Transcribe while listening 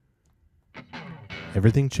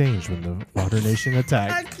everything changed when the Water Nation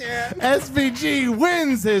attacked. I can't. SVG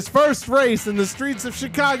wins his first race in the streets of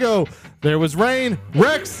Chicago. There was rain,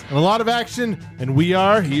 wrecks, and a lot of action, and we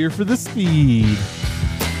are here for the speed.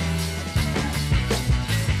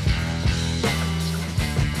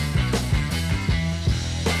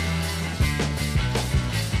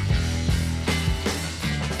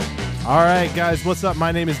 All right, guys, what's up?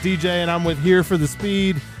 My name is DJ, and I'm with Here for the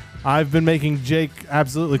Speed. I've been making Jake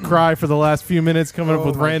absolutely cry for the last few minutes, coming up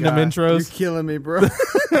with random intros. You're killing me, bro.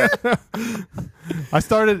 I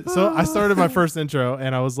started my first intro,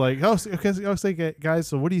 and I was like, okay, guys,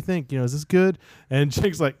 so what do you think? Is this good? And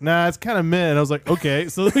Jake's like, nah, it's kind of meh. And I was like, okay.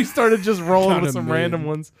 So we started just rolling with some random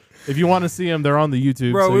ones. If you want to see them, they're on the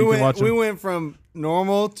YouTube. Bro, so you can watch them. We went from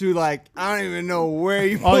normal to like, I don't even know where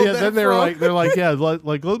you pulled Oh yeah, that then they're from. like, yeah,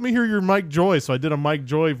 like let me hear your Mike Joy. So I did a Mike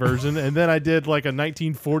Joy version, and then I did like a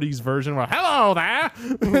 1940s version. Where, hello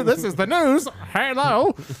there, this is the news.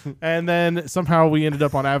 Hello, and then somehow we ended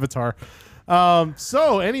up on Avatar.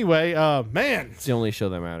 So anyway, man, it's the only show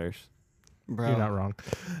that matters. Bro. You're not wrong.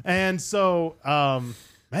 And so,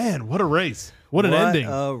 man, what a race! What an ending!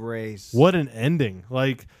 What a race! What an ending!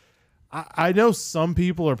 Like, I know some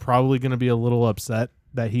people are probably going to be a little upset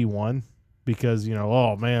that he won because,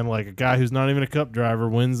 oh man, like a guy who's not even a cup driver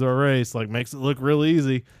wins the race, like makes it look real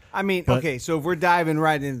easy. I mean, okay, so if we're diving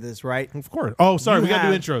right into this, right? Of course. Oh, sorry, we got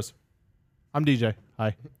to do intros. I'm DJ.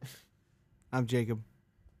 Hi. I'm Jacob.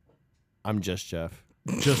 I'm just Jeff.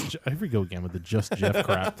 Here we go again with the just Jeff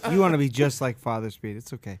crap. You want to be just like Father Speed.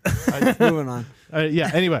 It's okay. Moving on. Yeah,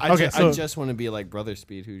 anyway. I so just want to be like Brother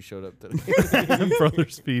Speed who showed up today. Brother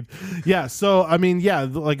Speed. Yeah, so, I mean, yeah,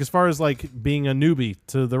 like as far as like being a newbie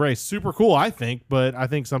to the race, super cool, I think, but I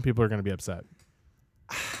think some people are going to be upset.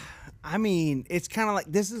 I mean, it's kind of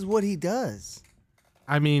like this is what he does.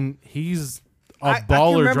 I mean, he's a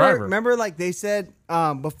baller driver. Remember, like they said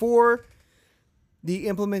before the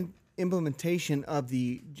implementation of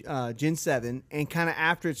the Gen 7 and kind of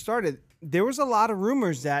after it started, there was a lot of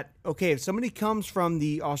rumors that, okay, if somebody comes from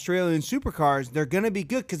the Australian supercars, they're going to be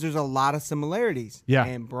good because there's a lot of similarities. Yeah.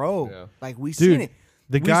 And, bro, yeah. like we seen it.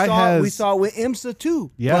 We saw it with IMSA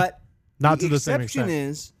too. Yeah. But not the to the same exception extent.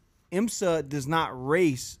 is IMSA does not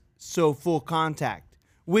race so full contact.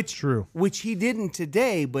 Which he didn't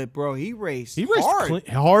today, but, bro, he raced hard.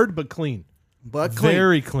 Hard but clean. But clean.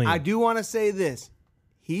 Very clean. I do want to say this.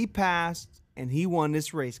 He passed and he won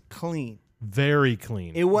this race clean. Very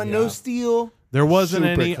clean. It wasn't no steal. There wasn't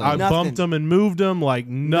Super any. clean. I Nothing. bumped him and moved him like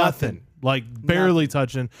nothing. Like barely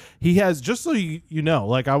touching. He has, just so you know,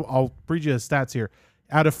 like I'll read you his stats here.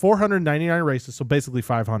 Out of 499 races, so basically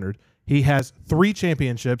 500, he has 3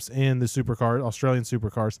 championships in the supercars, Australian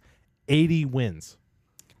supercars, 80 wins.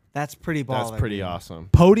 That's pretty baller. That's pretty awesome.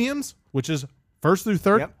 Podiums, which is first through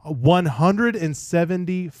third, Yep.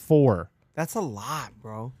 174. That's a lot,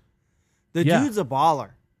 bro. The dude's a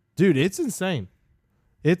baller. Dude, it's insane.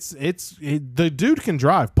 The dude can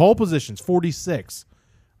drive. Pole positions 46.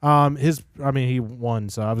 He won.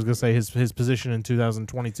 So I was gonna say his position in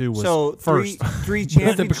 2022 was three first. three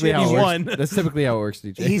That's typically how championships. it works. won. That's typically how it works,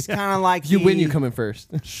 DJ. He's kind of like you win, you come in first.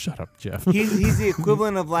 Shut up, Jeff. He's the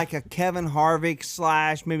equivalent of like a Kevin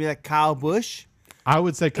Harvick / maybe like Kyle Busch. I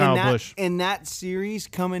would say Kyle Busch. In that series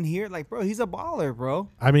coming here, like, bro, he's a baller, bro.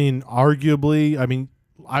 I mean, arguably,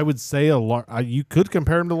 I would say you could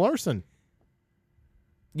compare him to Larson.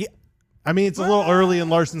 Yeah. I mean, it's a little early in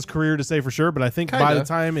Larson's career to say for sure, but I think by the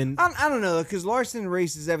time I don't know, because Larson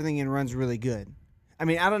races everything and runs really good. I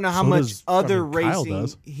mean, I don't know how So much does- other Kyle racing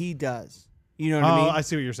does. he does. You know what I mean? I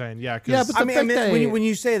see what you're saying. Yeah, Yeah, but I mean, that when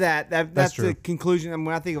you say that's true. the conclusion. I mean,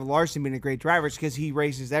 when I think of Larson being a great driver, it's because he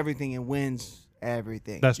races everything and wins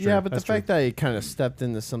everything. that's true. Yeah, but That's the fact that he kind of stepped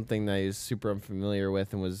into something that he's super unfamiliar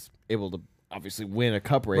with and was able to obviously win a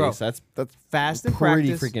cup race, Bro, that's fast in pretty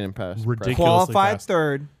practice, freaking impressive. Ridiculous. qualified fast.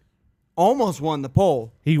 third, almost won the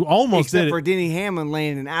pole, He almost except did for it. Denny Hamlin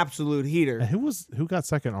laying an absolute heater. And who got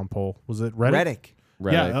second on pole? Was it Reddick?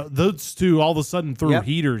 Reddick. Yeah, those two all of a sudden threw Yep.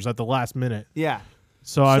 heaters at the last minute. Yeah.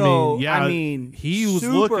 So I mean, he was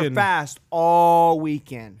super looking fast all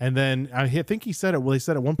weekend. And then I think he said it. Well, he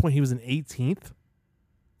said at one point he was in 18th.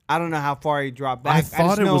 I don't know how far he dropped back. I thought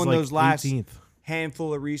just it know was in like those last 18th.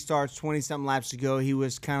 handful of restarts, 20-something laps to go, he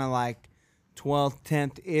was kind of like 12th,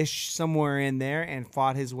 10th-ish, somewhere in there, and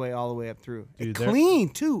fought his way all the way up through. Dude, Clean,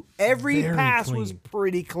 too. Every Very pass clean. was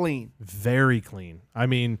pretty clean. Very clean. I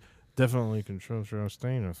mean, definitely controls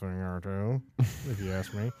Chastain a thing or two, if you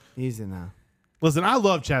ask me. Easy now. Listen, I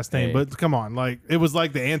love Chastain, Hey. but come on, like it was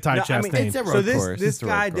like the anti-Chastain. it's a road So this course. this It's a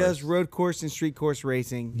road guy course. does road course and street course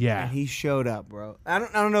racing. Yeah. And he showed up, bro. I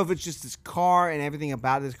don't know if it's just his car and everything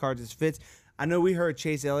about his car just fits. I know we heard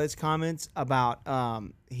Chase Elliott's comments about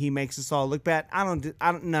he makes us all look bad. I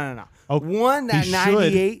don't. No. Oh, One that he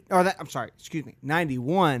 98 or that I'm sorry, excuse me,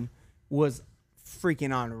 91 was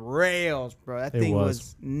freaking on rails, bro. That thing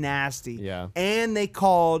was nasty. Yeah. And they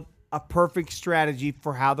called a perfect strategy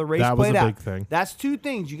for how the race That was played a out. big thing. That's two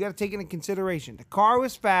things you got to take into consideration. The car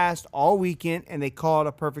was fast all weekend, and they called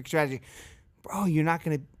a perfect strategy. Bro, you're not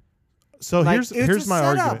going to. So here's my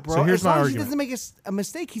argument. Bro. So here's as my long argument. As he doesn't make a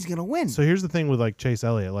mistake, he's going to win. So here's the thing with like Chase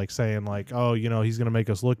Elliott, like saying like, oh, you know, he's going to make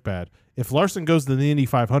us look bad. If Larson goes to the Indy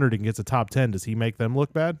 500 and gets a top 10, does he make them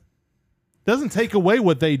look bad? Doesn't take away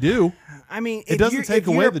what they do. I mean, it doesn't take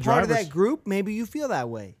away the part drivers. of that group, maybe you feel that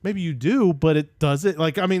way. Maybe you do, but it does it.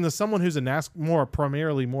 Like, I mean, as someone who's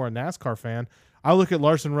primarily more a NASCAR fan, I look at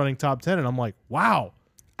Larson running top 10 and I'm like, wow.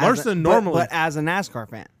 Larson normally. But as a NASCAR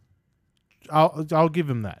fan. I'll give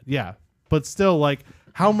him that. Yeah. But still, like,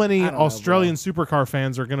 how many Australian supercar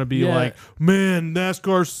fans are going to be like, man,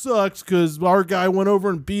 NASCAR sucks because our guy went over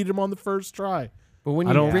and beat him on the first try? But when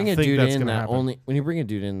you bring a dude in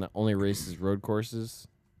that only races road courses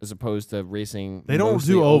as opposed to racing, they don't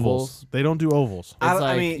do ovals. They don't do ovals.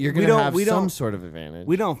 I mean, you're going to have some sort of advantage.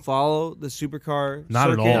 We don't follow the supercar not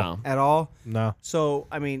circuit at all. No. So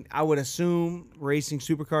I mean, I would assume racing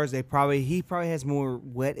supercars. He probably has more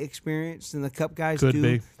wet experience than the Cup guys Could do.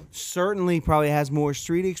 be. Certainly, probably has more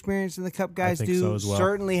street experience than the Cup guys think do. so as well.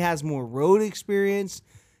 Certainly has more road experience.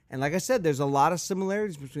 And like I said, there's a lot of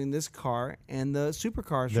similarities between this car and the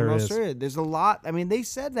supercars from Australia. There's a lot. I mean, they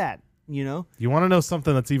said that. You know, you want to know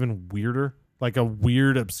something that's even weirder, like a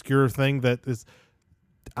weird, obscure thing that is,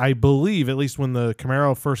 I believe, at least when the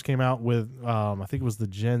Camaro first came out with, I think it was the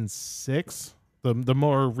Gen 6, the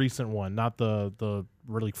more recent one, not the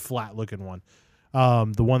really flat looking one,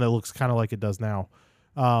 the one that looks kind of like it does now.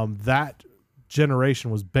 That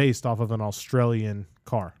generation was based off of an Australian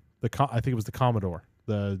car. I think it was the Commodore,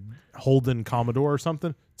 the Holden Commodore or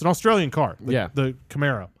something. It's an Australian car. The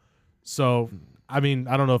Camaro. So. I mean,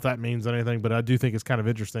 I don't know if that means anything, but I do think it's kind of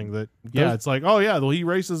interesting that, it's like, oh, yeah, well, he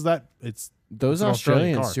races that. Those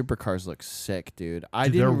Australian supercars look sick, dude.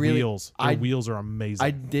 Their wheels are amazing.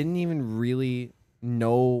 I didn't even really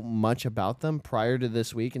know much about them prior to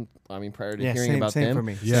this week, and I mean, prior to hearing about them. For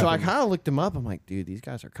me. So I kind of looked them up. I'm like, dude, these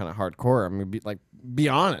guys are kind of hardcore. I'm gonna be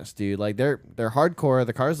honest, dude. Like they're hardcore.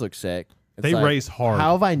 The cars look sick. They race hard.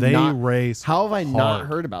 How have I not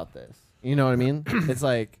heard about this? You know what I mean? It's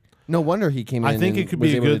like. No wonder he came in. I think and it could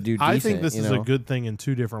was be a able to good. do I decent, think this is a good thing in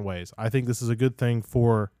two different ways. I think this is a good thing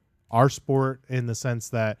for our sport in the sense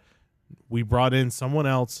that we brought in someone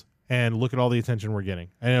else and look at all the attention we're getting.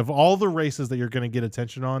 And of all the races that you're going to get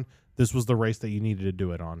attention on, this was the race that you needed to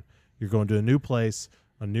do it on. You're going to a new place,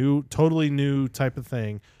 totally new type of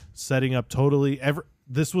thing, setting up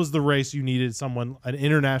this was the race you needed an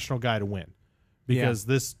international guy to win because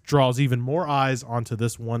this draws even more eyes onto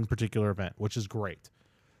this one particular event, which is great.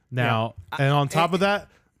 Now, and on top of that,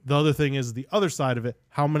 the other thing is the other side of it.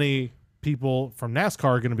 How many people from NASCAR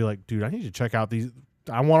are going to be like, dude, I need to check out these.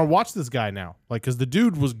 I want to watch this guy now. Like, because the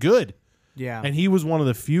dude was good. Yeah. And he was one of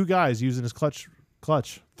the few guys using his clutch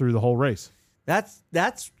through the whole race. That's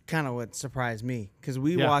kind of what surprised me because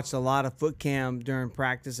we watched a lot of foot cam during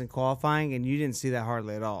practice and qualifying, and you didn't see that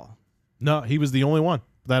hardly at all. No, he was the only one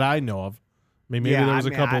that I know of. Maybe there was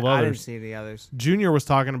a couple of others. I didn't see the others. Junior was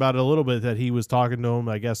talking about it a little bit, that he was talking to him,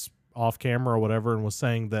 I guess, off camera or whatever, and was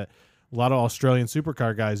saying that a lot of Australian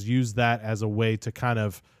supercar guys use that as a way to kind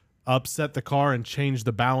of upset the car and change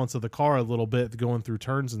the balance of the car a little bit going through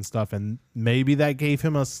turns and stuff. And maybe that gave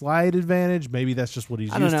him a slight advantage. Maybe that's just what he's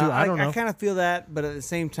used to. I don't know. I kind of feel that, but at the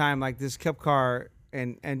same time, like this Cup car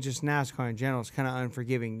and just NASCAR in general is kind of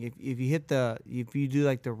unforgiving. If you do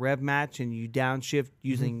like the rev match and you downshift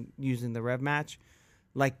using the rev match,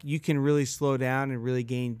 like you can really slow down and really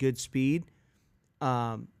gain good speed.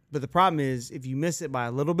 But the problem is if you miss it by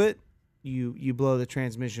a little bit, you blow the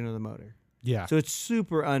transmission or the motor. Yeah. So it's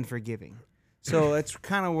super unforgiving. So it's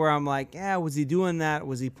kind of where I'm like, was he doing that?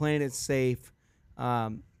 Was he playing it safe?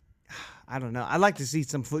 I don't know. I'd like to see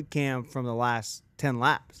some foot cam from the last 10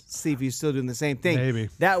 laps. See if he's still doing the same thing. Maybe.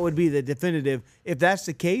 That would be the definitive. If that's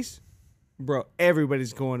the case, bro,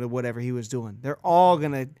 everybody's going to whatever he was doing. They're all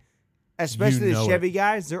going to, especially the Chevy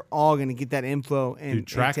guys, they're all going to get that info and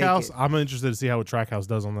Trackhouse, I'm interested to see how Trackhouse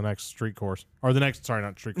does on the next street course. Or the next, sorry,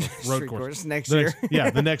 not street course, road course. Next year.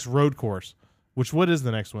 The next road course. What is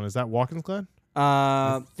the next one? Is that Watkins Glen?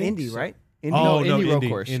 Indy, right? Indy, road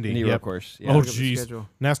course. Indy road course. Yeah. Oh, jeez.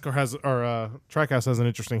 NASCAR has, or Trackhouse has an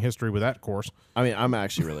interesting history with that course. I mean, I'm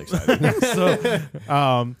actually really excited. So,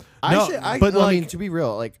 I mean, to be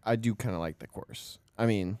real, like I do kind of like the course. I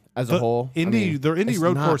mean, as a whole, the Indy it's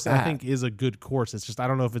road not course, I bad. think, is a good course. It's just I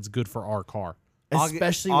don't know if it's good for our car.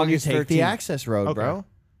 Especially when you August take the 13th. access road, Okay. bro.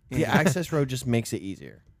 The access road just makes it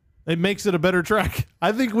easier. It makes it a better track.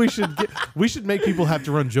 I think we should make people have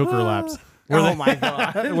to run Joker laps. Oh my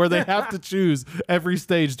god. Where they have to choose every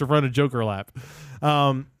stage to run a Joker lap.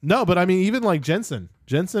 No, but I mean, even like Jensen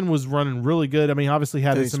was running really good. I mean, obviously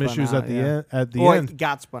had Till he some spun issues out, at the yeah. end. At the Or end, it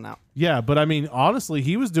got spun out. yeah. But I mean, honestly,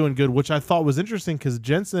 he was doing good, which I thought was interesting because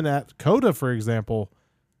Jensen at Coda, for example,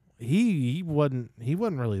 he wasn't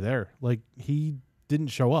really there. Like he didn't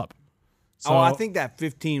show up. So I think that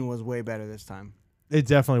 15 was way better this time. it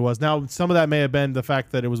definitely was. Now, some of that may have been the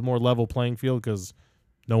fact that it was more level playing field because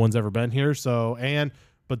no one's ever been here.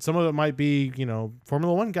 But some of it might be,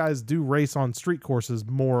 Formula One guys do race on street courses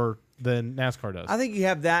more than NASCAR does. I think you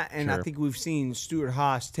have that, and I Sure. think we've seen Stuart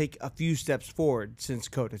Haas take a few steps forward since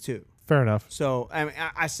Coda too. Fair enough. So I mean,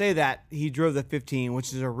 I say that he drove the 15,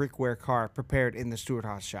 which is a Rick Ware car prepared in the Stuart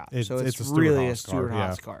Haas shop. So it's it's a Stuart really a Haas car, Stuart yeah.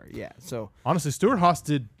 Haas car. Yeah. So Honestly, Stuart Haas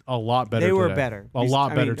did a lot better. they were today. better. A lot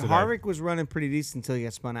better I mean, today. Harvick was running pretty decent until he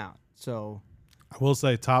got spun out. So I will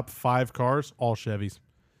say top 5 cars, all Chevys.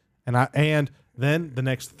 And then the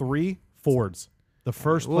next 3 Fords. The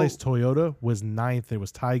first place Toyota was 9th. It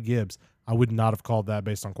was Ty Gibbs. I would not have called that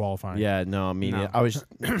based on qualifying. Yeah, no, I mean, No. I was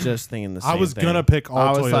just thinking the same I was thing. gonna pick all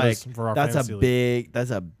I was Toyotas like, for our that's fantasy a league.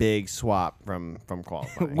 that's a big swap from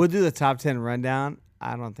qualifying. we'll do the top 10 rundown.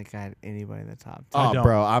 I don't think I had anybody in the top 10. I Oh, don't.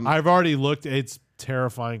 bro, I've already looked. It's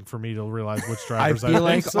terrifying for me to realize which I drivers feel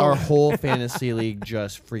like think so. our whole fantasy league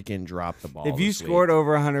just freaking dropped the ball. If you this scored week.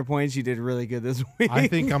 over 100 points, you did really good this week. I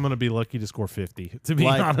think I'm gonna be lucky to score 50. To be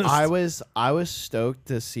like, honest, I was stoked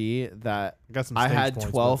to see that I got some I stage had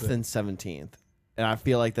points 12th with it. and 17th, and I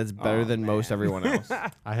feel like that's better than most everyone else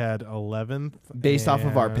I had 11th based off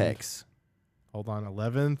of our and- picks. Hold on,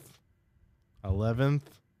 11th,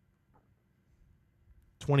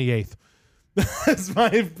 28th. That's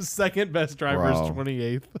my second best driver is Bro.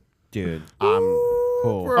 28th. Dude, I'm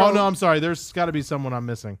cool. bro. Oh no, I'm sorry. There's got to be someone I'm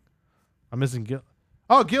missing. I'm missing Gil.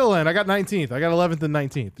 Oh, Gilliland. I got 19th. I got 11th and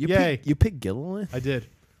 19th. Yay! You picked Gilliland? I did.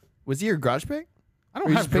 Was he your garage pick? I Or don't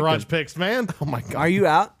you have just picked garage him? picks, man. Oh my god! Are you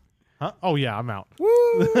out? Huh? Oh yeah, I'm out.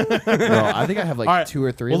 No, I think I have like All right. 2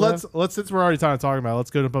 or 3 Well, left. let's since we're already talking about it,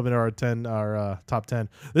 let's go to up into our top 10.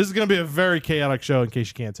 This is going to be a very chaotic show in case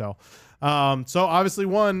you can't tell. So obviously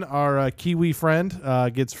our Kiwi friend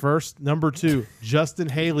gets first. Number 2, Justin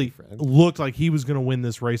Haley looked like he was going to win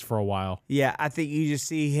this race for a while. Yeah, I think you just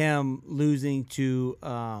see him losing to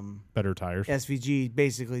Better tires. SVG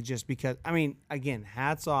basically just because. I mean, again,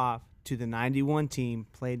 hats off to the 91 team.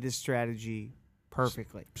 Played this strategy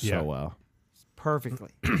perfectly. Yeah. well. Perfectly.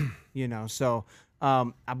 So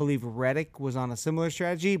I believe Reddick was on a similar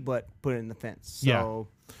strategy, but put it in the fence. So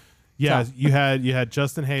Yeah, tough. you had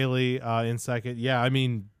Justin Haley in second. Yeah, I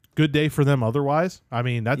mean, good day for them otherwise. I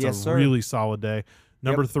mean, that's Yes, a sir. really solid day.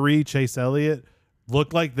 Number 3, Chase Elliott.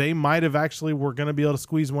 Looked like they might have actually were going to be able to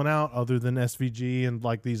squeeze one out other than SVG and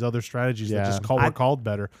like these other strategies that Yeah. just were called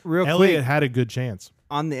better. Real Elliott quick. had a good chance.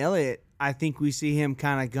 on the Elliott, I think we see him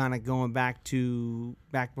kind of going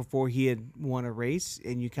back before he had won a race,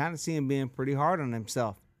 and you kind of see him being pretty hard on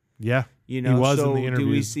himself. Yeah, You know, he was so in the do we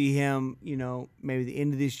interviews. see him, maybe the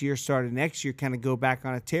end of this year, start of next year, kind of go back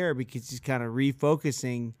on a tear because he's kind of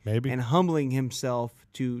refocusing Maybe. and humbling himself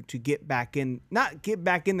to get back in, not get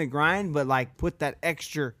back in the grind, but like put that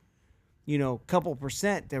extra, couple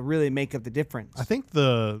percent to really make up the difference. I think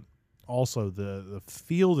the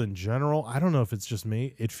field in general, I don't know if it's just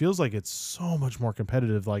me. It feels like it's so much more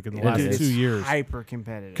competitive like in the last is. 2 years. hyper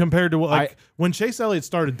competitive. Compared to what, when Chase Elliott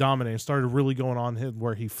started dominating, started really going on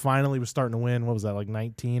where he finally was starting to win. What was that, like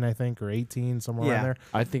 19, I think, or 18, somewhere around Yeah. there?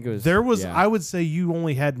 I think it was. There was, yeah. I would say, you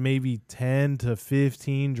only had maybe 10 to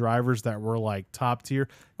 15 drivers that were like top tier.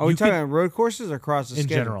 Are we You talking could- on road courses or across the in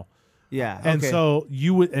schedule? general? Yeah. And okay. so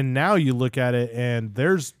now you look at it, and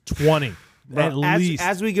there's 20 at Bro, as, least.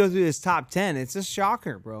 as we go through this top 10, it's a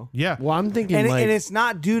shocker, bro. Yeah, Well, I'm thinking And, like and it's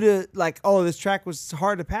not due to like, oh, this track was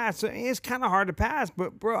hard to pass. It's kind of hard to pass,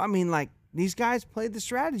 but bro, I mean, like these guys played the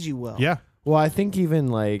strategy well. yeah. Well, I think even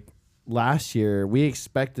like last year, we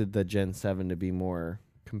expected the Gen 7 to be more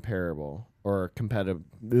comparable or competitive.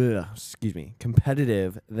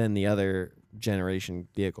 Competitive than the other generation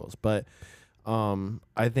vehicles. But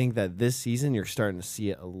I think that this season you're starting to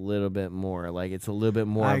see it a little bit more. Like it's a little bit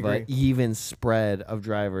more I of an agree. even spread of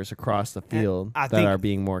drivers across the field I that think- are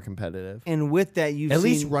being more competitive. And with that, you've At seen,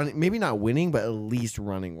 least running, maybe not winning, but at least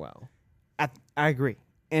running well. I agree.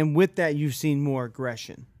 And with that, you've seen more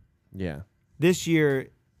aggression. Yeah. This year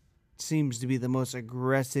seems to be the most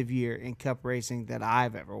aggressive year in Cup racing that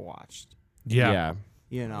I've ever watched. Yeah.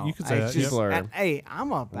 You know, You could say it's that, People are and, hey,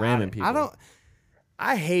 I'm up ramming it. people.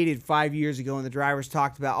 I hated 5 years ago when the drivers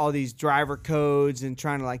talked about all these driver codes and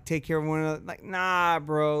trying to like take care of one another. Like, nah,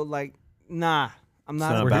 bro. Like, nah. I'm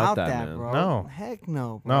not not about about that, that, man. bro. No. Heck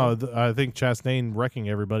no, bro. No, I think Chastain wrecking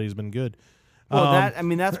everybody has been good. Well,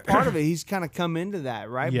 that's part of it. He's kind of come into that,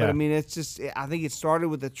 right? Yeah. But I mean, it's just I think it started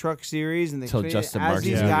with the truck series and Till Justin as Marks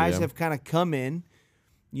these did, guys yeah. have kind of come in,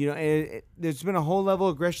 you know, there's been a whole level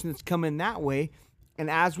of aggression that's come in that way, and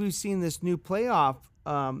as we've seen this new playoff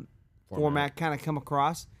format kind of come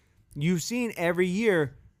across, you've seen every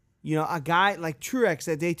year, you know, a guy like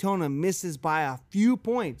Truex at Daytona misses by a few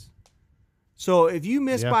points. So if you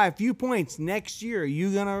miss by a few points next year, are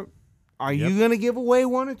you gonna give away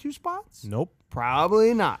 1 or 2 spots? Nope.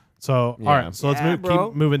 Probably not. So, all right. So let's bro.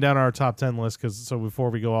 keep moving down our top 10 list before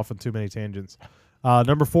we go off on too many tangents.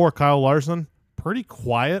 Number 4, Kyle Larson. Pretty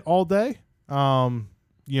quiet all day. You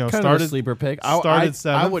know, Kind started of a sleeper pick. started I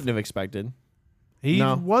seventh. wouldn't have expected. He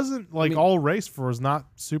No. wasn't like all race for was not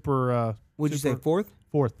super. Would you say super 4th?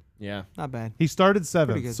 fourth? Yeah. Not bad. He started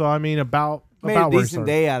Pretty 7th. good. So I mean, about Made a where he decent started.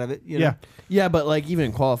 day out of it. You know? Yeah. Yeah, but like even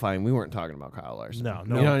in qualifying, we weren't talking about Kyle Larson. No,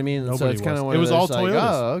 you know what I mean. So nobody it's kind was. of one It of was those, all like,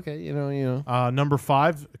 Toyotas. oh, okay, you know. Number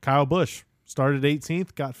 5, Kyle Busch started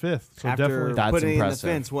 18th, got 5th. So After definitely, That's putting impressive. in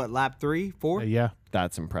the fence, what, lap 3, 4? yeah.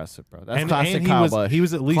 That's impressive, bro. That's And classic he Kyle was Busch. he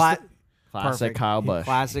was at least Classic Perfect. Kyle Busch.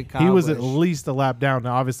 Classic Kyle he was Busch. at least a lap down.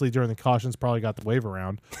 Now, obviously, during the cautions, probably got the wave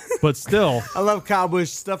around, but still. I love Kyle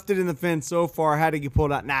Busch. Stuffed it in the fence so far. Had to get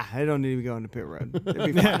pulled out. Nah, I don't need to go in the pit road. It'll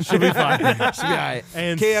be fine. Should be fine. Should be all right.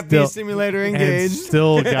 And KFB still, simulator and engaged.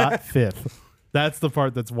 still got 5th. That's the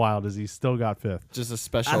part that's wild is he still got 5th. Just a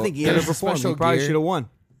special. I think he there's a underperformed. He special probably gear. should have won.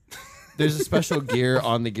 There's a special gear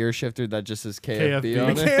on the gear shifter that just says KFB,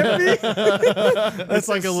 on it. It's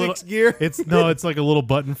like a little 6 gear. It's like a little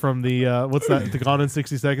button from the what's that? The Gone in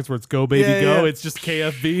 60 Seconds where it's Go Baby Yeah, Go. yeah. It's just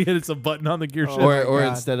KFB and it's a button on the gear shift. Or God.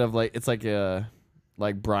 instead of like it's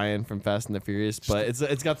like Brian from Fast and the Furious, but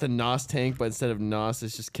it's got the NOS tank, but instead of NOS,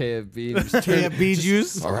 it's just KFB. And just KFB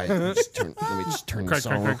juice. All right, let me just turn this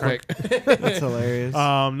Crack, on real crack, quick. That's hilarious.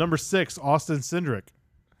 Number 6, Austin Cindric.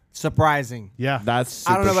 Surprising. Yeah. That's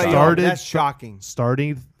super I don't know about shocking. you. Started- That's shocking.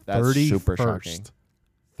 Starting That's 31st. super shocking.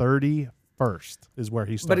 31st is where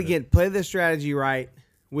he But started. again, play the strategy right,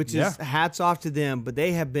 which Yeah. is hats off to them. But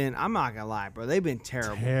they have been, I'm not going to lie, bro. They've been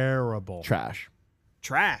terrible. terrible. Trash.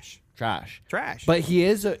 Trash. But he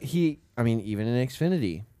is I mean, even in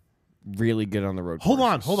Xfinity, really good on the road. Hold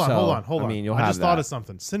on. courses. So, I mean, you'll have just thought of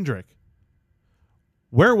something. Cindric.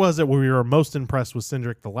 Where was it where we were most impressed with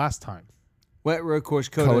Cindric the last time? Wet road course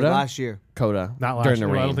Coda Coda? last year. Coda Not last during year.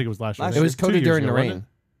 the rain. I don't think it was last year. Last it was 2 Coda years during ago, the wasn't rain.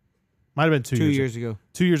 it? Might have been 2 2 years. years ago.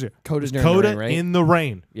 2 years ago. Coda's during Coda the rain, right? in the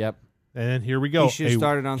rain. Yep. And here we go. He should have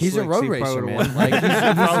started on He's a slicks. road He probably racer, would've man. won. Like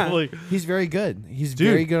he's, Probably. he's very good. He's Dude.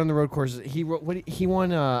 very good on the road courses. He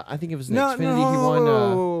won. I think it was in No, Xfinity. no, He won.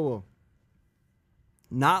 whoa.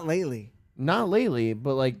 Not lately. Not lately,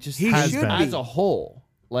 but like just He as, should as be. a whole,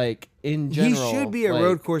 like in general. He should be a like,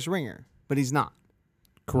 road course ringer, but he's not.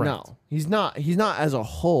 Correct. No, he's not. He's not as a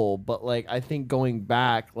whole, but like I think going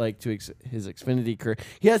back like to his Xfinity career,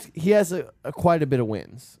 he has quite a bit of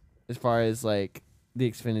wins as far as like the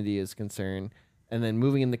Xfinity is concerned, and then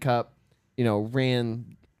moving in the Cup, you know,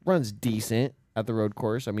 runs decent at the road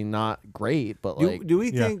course. I mean, not great, but like Do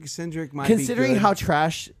we Yeah. think Cindric might considering be good? how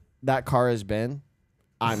trash that car has been,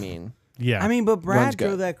 I mean, Yeah. I mean, but Brad Runs good.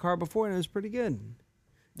 drove that car before and it was pretty good.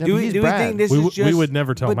 yeah, Do but we he's do we Brad. think this we, is w- just? we would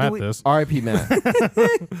never tell but do Matt we- this. R.I.P. Matt.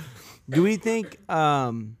 Do we think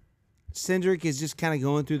Cindric is just kind of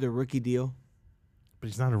going through the rookie deal? But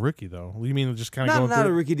he's not a rookie, though. You mean just kind of going Not a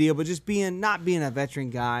through? rookie deal, but just not being a veteran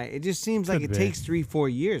guy. It just seems like Could it be. takes 3-4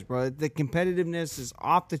 years, bro. The competitiveness is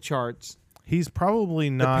off the charts. He's probably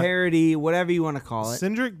The not. parity, whatever you want to call it.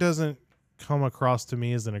 Cindric doesn't come across to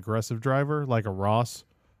me as an aggressive driver like a Ross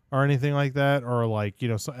or anything like that, or like He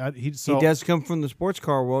does come from the sports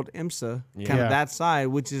car world, IMSA, kind Yeah. of that side,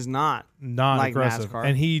 which is not like aggressive, NASCAR.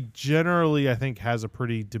 and he generally, I think, has a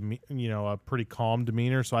pretty a pretty calm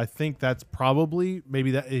demeanor. So I think that's probably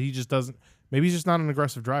maybe that he just doesn't. Maybe he's just not an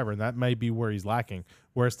aggressive driver, and that may be where he's lacking.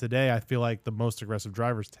 Whereas today, I feel like the most aggressive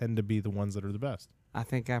drivers tend to be the ones that are the best. I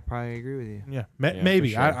think I probably agree with you. Yeah, for maybe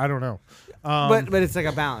sure. I don't know. But it's like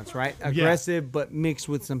a balance, right? Aggressive, but mixed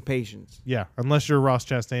with some patience. Yeah, unless you're Ross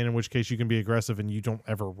Chastain, in which case you can be aggressive and you don't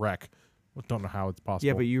ever wreck. I don't know how it's possible.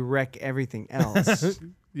 Yeah, but you wreck everything else.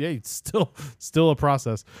 yeah, it's still a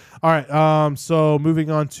process. All right, so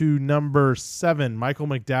moving on to number 7, Michael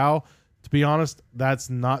McDowell. To be honest,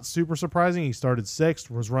 that's not super surprising. He started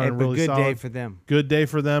 6th, was running but really good solid. day for them. Good day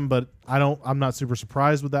for them, but I'm not super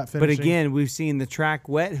surprised with that But finishing. again, we've seen the track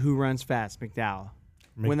wet. Who runs fast? McDowell.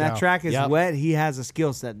 When that McDowell. track is Yep. wet, he has a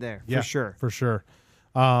skill set there Yeah, for sure. For sure.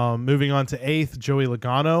 Moving on to 8th, Joey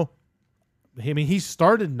Logano. I mean, he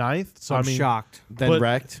started 9th, so I'm I mean, shocked. Then But-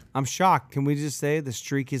 wrecked. I'm shocked. Can we just say the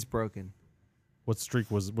streak is broken? which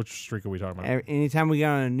streak are we talking about? Anytime we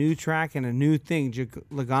got on a new track and a new thing,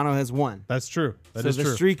 Logano has won. That's true. That so is the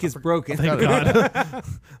true. streak is broken. Thank God.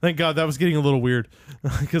 Thank God. That was getting a little weird.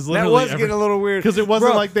 Because That was getting a little weird. 'cause it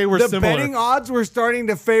wasn't Bro, like they were the similar. betting odds were starting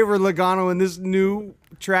to favor Logano in this new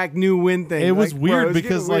track, new win thing. It was Like, weird bro, it was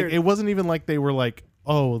because getting like weird. it wasn't even like they were like,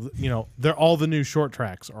 oh, they're all the new short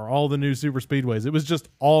tracks or all the new super speedways. It was just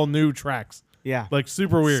all new tracks. yeah, Like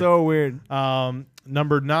super weird. so weird.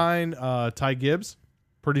 Number 9, Ty Gibbs.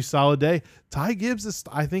 Pretty solid day. Ty Gibbs is,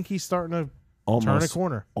 I think he's starting to turn a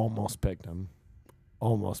corner. Almost picked him.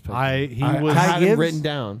 Almost picked him. I Ty had him Gibbs? written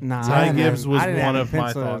down. Nah, Ty I didn't Gibbs have- was I didn't one have of him my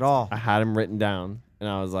penciled thoughts. at all. I had him written down, and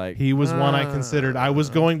I was like, He was one I considered. I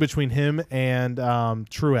was going between him and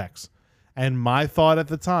Truex. And my thought at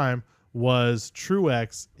the time was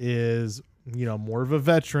Truex is, more of a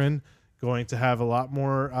veteran, going to have a lot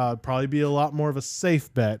more, probably be a lot more of a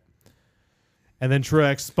safe bet. And then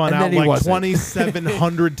Truex spun And out then he like wasn't.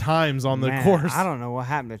 2,700 times on the Man, course. I don't know what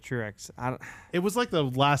happened to Truex. It was like the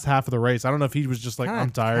last half of the race. I don't know if he was just like, I'm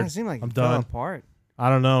tired. Kinda seemed like I'm he fell done. apart. I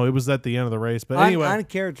don't know. It was at the end of the race. But anyway,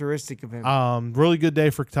 Uncharacteristic of him. really good day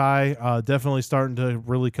for Ty. Definitely starting to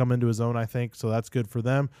really come into his own, I think. So that's good for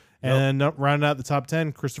them. And then rounding out the top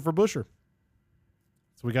 10, Christopher Buescher.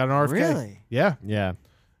 So we got an RFK. Really? Yeah. yeah.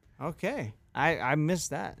 Okay. I missed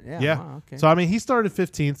that. Yeah. Yeah. Wow, okay. So, I mean, he started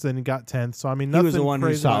 15th, then he got 10th. So, I mean, he nothing was the one who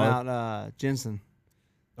crazy. spun out Jensen.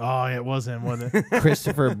 Oh, it was him, wasn't it?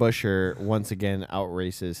 Christopher Buescher once again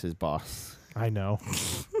outraces his boss. I know.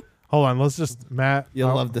 Hold on. Let's just, Matt.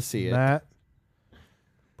 You'll love to see it. Matt.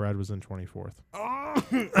 Brad was in 24th.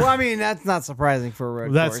 Well, I mean, that's not surprising for a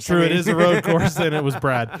road That's course. true. I It mean- is a road course, and it was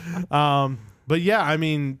Brad. But yeah, I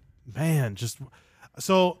mean, man, just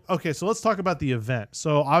so okay. So let's talk about the event.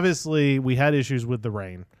 So obviously, we had issues with the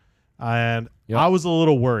rain, and Yep. I was a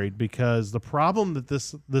little worried because the problem that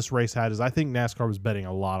this race had is I think NASCAR was betting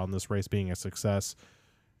a lot on this race being a success,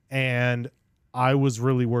 and I was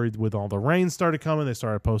really worried with all the rain started coming. They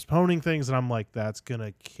started postponing things, and I'm like, that's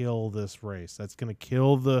gonna kill this race. That's gonna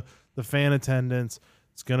kill the fan attendance.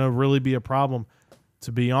 It's gonna really be a problem.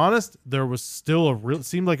 To be honest, there was still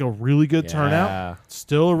seemed like a really good Yeah. turnout.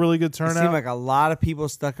 Still a really good It turnout. seemed like a lot of people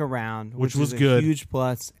stuck around, Which which was is good. a huge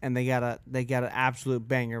plus, and they got an absolute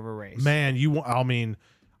banger of a race. Man, I mean,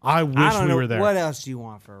 I wish I don't we know were there. what else do you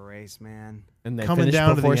want for a race, man. And they Coming finished down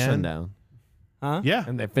to the before end. sundown. Huh? Yeah,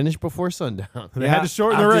 And they finished before sundown. they had to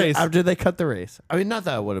shorten the After- race. after they cut the race. I mean, not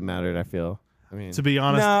that it would have mattered. I feel. I mean, To be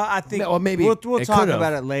honest, No, I think Well, maybe we'll it talk could've.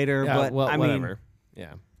 about it later. yeah, but well, I mean, whatever.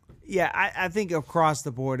 Yeah. yeah, I think across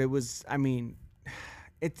the board, it was. I mean,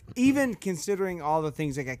 it's even considering all the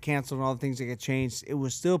things that got canceled and all the things that got changed, it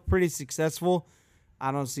was still pretty successful.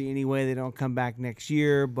 I don't see any way they don't come back next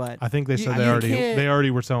year, but I think they said you can't- they already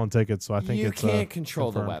were selling tickets. So I think You it's can't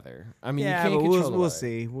control the confirmed. weather. I mean, yeah, you but can't control the we'll weather.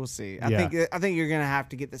 see. We'll see. Yeah. I think you're gonna have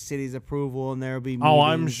to get the city's approval, and there'll be meetings Oh,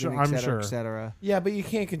 I'm and sure- et I'm cetera, sure. et cetera. Yeah, but you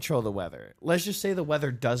can't control the weather. Let's just say the weather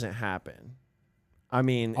doesn't happen. I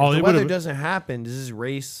mean, Oh, if they the weather would've- doesn't happen, does this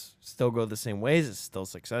race still go the same ways? Is it still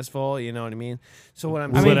successful? You know what I mean? So what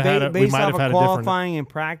I'm We I saying, would've mean, had we based might off have of had a different- qualifying and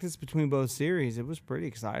practice between both series, it was pretty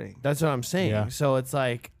exciting. that's what I'm saying. Yeah. So it's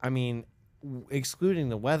like, I mean, excluding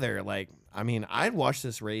the weather, like, I mean, I'd watch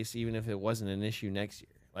this race even if it wasn't an issue next year.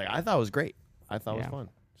 Like, I thought it was great. I thought it Yeah. was fun.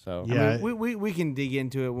 So Yeah. I mean, we can dig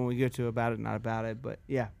into it when we go to about it, not about it, but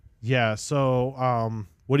yeah, Yeah. So,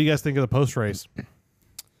 what do you guys think of the post race?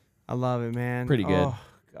 I love it, man. Pretty good. Oh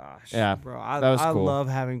gosh, Yeah, bro, that was I cool. love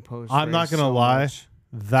having post. I'm not gonna lie.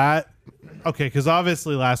 That okay, because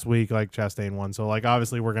obviously last week like Chastain won, so like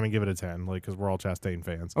obviously we're gonna give it a 10, like because we're all Chastain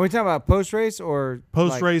fans. Are we talking about post race or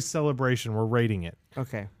Post race celebration, we're rating it.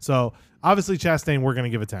 Okay, So obviously Chastain, we're gonna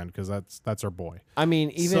give a 10 because that's our boy. I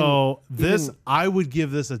mean, even so this, even- I would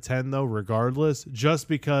give this a 10 though, regardless, just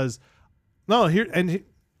because. No,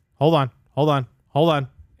 hold on.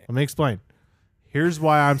 Let me explain. Here's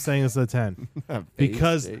why I'm saying it's a 10.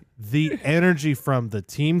 Because the energy from the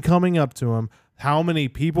team coming up to him, how many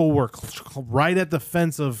people were right at the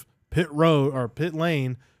fence of pit road or pit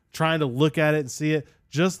lane trying to look at it and see it,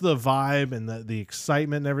 just the vibe and the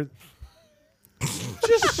excitement and everything.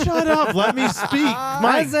 Just shut up. Let me speak.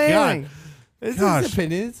 My God. This Gosh. is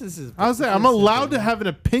opinions. This is. I was saying, I'm allowed to have an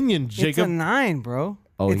opinion, it's a Jacob. 9, bro.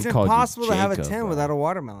 Oh, it's he called you impossible to have a Jacob, 10 bro. without a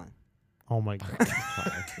watermelon. Oh my God.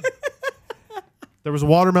 There was a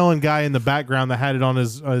watermelon guy in the background that had it on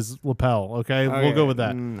his lapel. Okay, we'll go with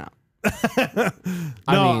that. No.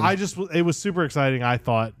 It was super exciting. I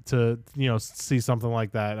thought to see something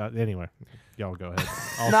like that. Anyway, y'all go ahead.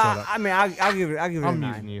 I'll shut up. I mean, I'll give it a I'm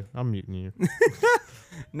 9. muting you. I'm muting you.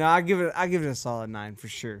 No, I give it a solid 9 for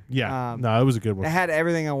sure. Yeah, no, it was a good one. It had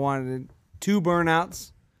everything I wanted. 2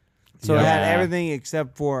 burnouts, so it had everything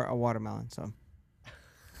except for a watermelon. So,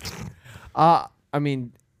 I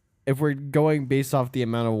mean, if we're going based off the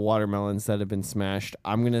amount of watermelons that have been smashed,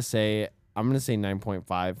 I'm gonna say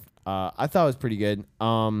 9.5. I thought it was pretty good.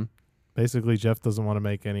 Basically, Jeff doesn't want to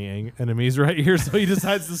make any enemies right here, so he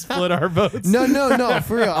decides to split our votes. No,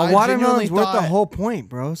 for real. a watermelon's worth the whole point,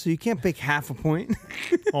 bro. So you can't pick half a point.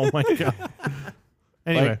 Oh my god.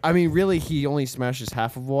 Anyway, I mean, really, he only smashes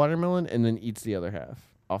half of a watermelon and then eats the other half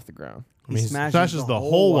off the ground. he smashes the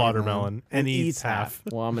whole watermelon and eats half.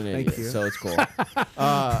 Well, I'm an Thank idiot, you. so it's cool.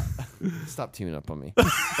 Stop teaming up on me.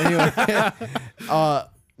 Anyway,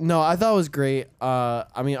 no, I thought it was great.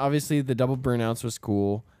 I mean, obviously the double burnouts was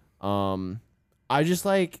cool. I just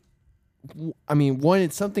one,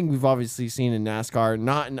 it's something we've obviously seen in NASCAR,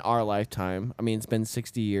 not in our lifetime. I mean, it's been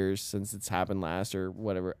 60 years since it's happened last, or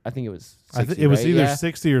whatever. I think it was 60, it was right? either Yeah.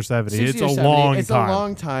 60 or 70. 60 It's or a 70. long It's time. a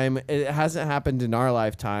long time. It hasn't happened in our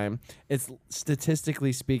lifetime. It's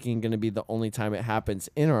statistically speaking going to be the only time it happens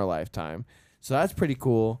in our lifetime. So that's pretty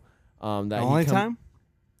cool. That The only time?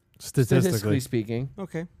 statistically speaking,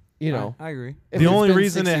 Okay. you know, I agree. if The it's only been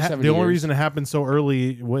reason 60, 70 the only years. reason it happened so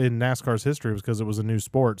early in NASCAR's history was because it was a new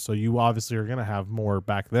sport. So you obviously are going to have more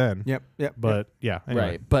back then. Yep. But yeah,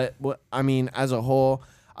 anyway. Right. But I mean, as a whole,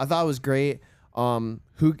 I thought it was great.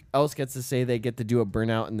 Who else gets to say they get to do a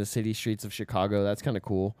burnout in the city streets of Chicago? That's kind of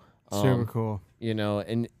cool. Super cool. You know,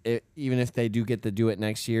 and even if they do get to do it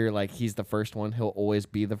next year, like he's the first one, he'll always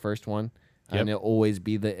be the first one. Yep. And he'll always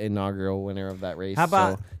be the inaugural winner of that race. How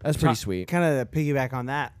about so that's pretty sweet. Kind of piggyback on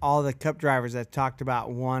that, all the Cup drivers that talked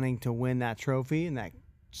about wanting to win that trophy and that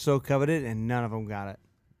so coveted, and none of them got it.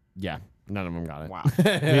 Yeah, none of them got it. Wow.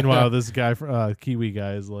 Meanwhile, this guy, Kiwi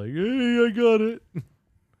guy, is like, "Hey, I got it."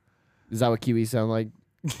 Is that what Kiwis sound like,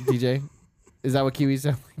 DJ? Is that what Kiwis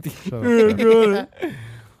sound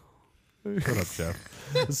like? Shut up,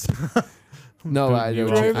 Jeff. No, I know.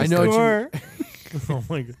 you I know what you. Oh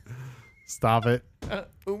my god! Stop it.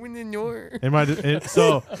 Open the door.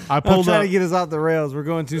 So I I'm pulled trying up. to get us off the rails. We're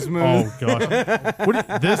going too smooth. Oh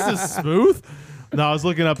god! This is smooth. No, I was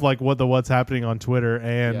looking up like what's happening on Twitter,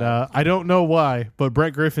 and Yeah. I don't know why, but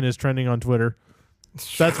Brett Griffin is trending on Twitter.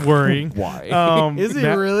 That's worrying. Why? Is he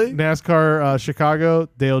really? NASCAR Chicago,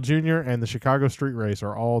 Dale Jr., and the Chicago Street Race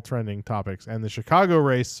are all trending topics. And the Chicago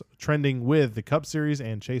race trending with the Cup Series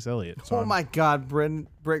and Chase Elliott. So Oh my God, Brett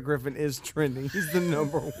Griffin is trending. He's the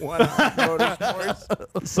 #1 on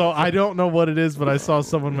motorsports. So I don't know what it is, but I saw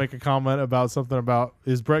someone make a comment about something about,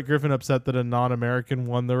 is Brett Griffin upset that a non-American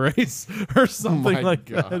won the race or something my like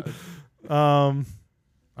God. that?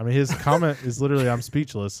 I mean, his comment is literally, "I'm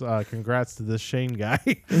speechless. Congrats to this Shane guy."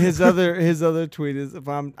 His other tweet is, "If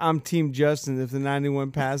I'm Team Justin, if the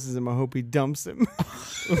 91 passes him, I hope he dumps him."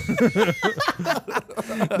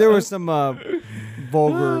 There was some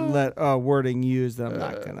vulgar wording used that I'm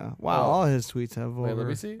not gonna. Wow, all his tweets have vulgar. Wait, let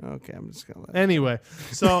me see. Okay, I'm just gonna let. Anyway,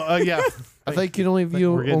 so yeah, I thought you could only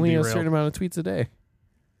view we're getting only a derailed. certain amount of tweets a day.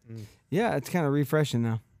 Yeah, it's kind of refreshing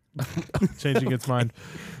now. changing its mind.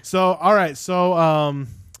 So all right, so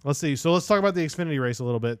let's see. So let's talk about the Xfinity race a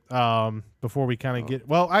little bit before we kind of get.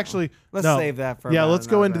 Well, actually, Let's no. save that for. Yeah, about let's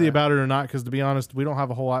go another- into the about it or not, because to be honest, we don't have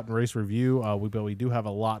a whole lot in race review. But we do have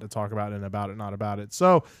a lot to talk about in about it, not about it.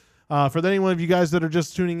 So for any one of you guys that are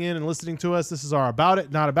just tuning in and listening to us, this is our about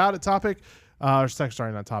it, not about it topic. Not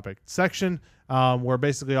topic section. Where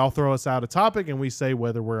basically I'll throw us out a topic and we say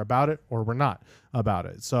whether we're about it or we're not about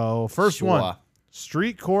it. So first one.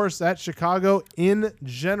 Street course at Chicago in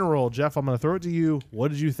general. Jeff, I'm going to throw it to you.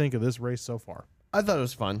 What did you think of this race so far? I thought it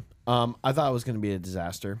was fun. I thought it was going to be a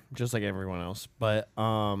disaster, just like everyone else. But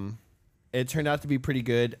it turned out to be pretty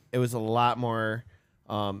good. It was a lot more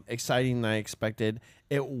exciting than I expected.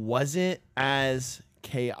 It wasn't as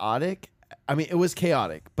chaotic. I mean, it was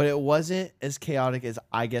chaotic, but it wasn't as chaotic as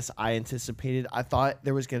I guess I anticipated. I thought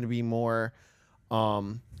there was going to be more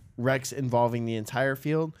wrecks involving the entire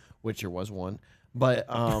field, which there was one. But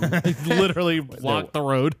Literally blocked the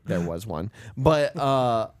road. there was one. But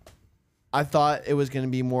I thought it was going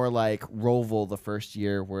to be more like Roval the first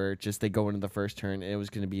year, where just they go into the first turn and it was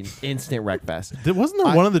going to be an instant wreck fest. Wasn't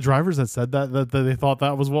there one of the drivers that said that they thought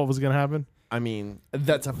that was what was going to happen? I mean,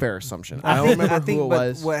 that's a fair assumption. I don't remember who it but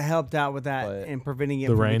was. what helped out with that but- and preventing it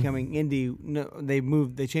The from rain? becoming Indy. No,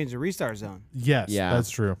 they changed the restart zone. Yes, Yeah. that's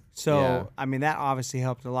true. So Yeah. I mean that obviously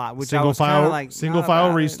helped a lot. Which I Single was kind file, of like single not file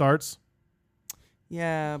about it. restarts.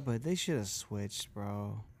 Yeah, but they should have switched,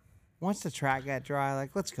 bro. Once the track got dry,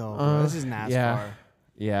 like, let's go, bro. This is NASCAR.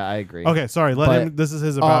 Yeah, I agree. Okay, sorry. Let him. This is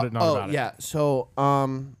his about it, not about it. Yeah. So,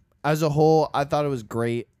 as a whole, I thought it was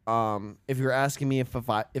great. If you're asking me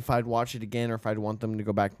if I'd watch it again or if I'd want them to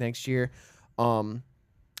go back next year, I'm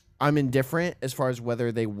indifferent as far as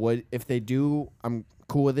whether they would. If they do, I'm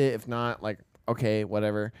cool with it. If not, like, okay,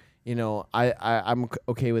 whatever. You know, I'm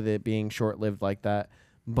okay with it being short lived like that.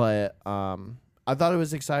 But I thought it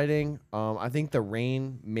was exciting. I think the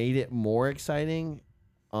rain made it more exciting.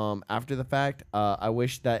 After the fact, I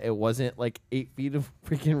wish that it wasn't like 8 feet of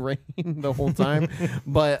freaking rain the whole time.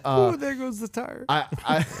 But oh, there goes the tire.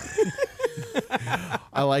 I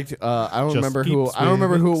liked. I don't Just remember keep who. I don't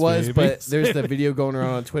remember who it was, swinging, but there's the video going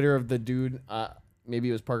around on Twitter of the dude. Maybe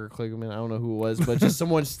it was Parker Kligerman. I don't know who it was, but just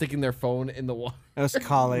someone sticking their phone in the water. That was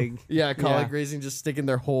colleague. Yeah, colleague racing, just sticking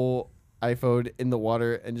their whole iPhone in the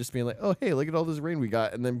water and just being like, "Oh, hey, look at all this rain we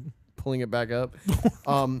got," and then pulling it back up.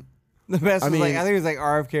 The best was like, I think it was like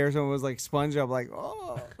RFK or someone was like SpongeBob, like,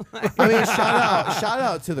 oh. I mean, shout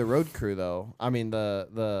out to the road crew though. I mean,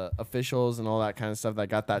 the officials and all that kind of stuff that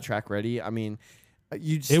got that track ready. I mean,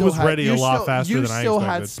 it was ready a lot faster than I You still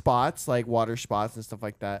expected. had spots like water spots and stuff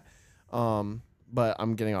like that. But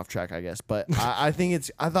I'm getting off track, I guess. But I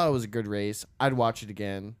thought it was a good race. I'd watch it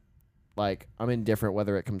again. Like, I'm indifferent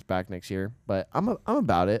whether it comes back next year, but I'm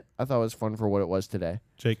about it. I thought it was fun for what it was today.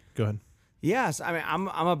 Jake, go ahead. Yes, I mean, I'm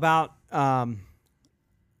about not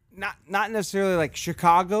necessarily like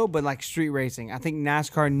Chicago, but like street racing. I think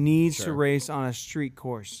NASCAR needs to race on a street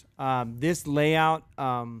course. This layout,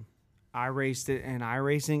 I raced it in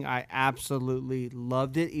iRacing. I absolutely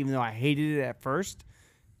loved it, even though I hated it at first.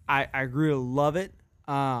 I grew to love it.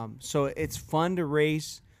 So it's fun to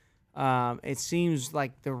race. It seems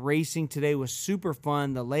like the racing today was super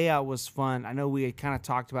fun. The layout was fun. I know we had kind of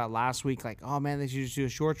talked about last week, like, oh man, they should just do a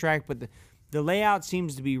short track, but the layout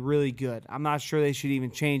seems to be really good. I'm not sure they should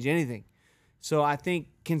even change anything. So I think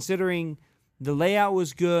considering the layout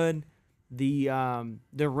was good, the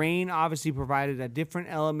rain obviously provided a different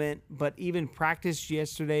element, but even practice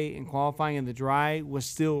yesterday and qualifying in the dry was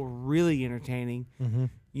still really entertaining. Mm-hmm.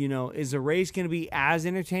 You know, is the race going to be as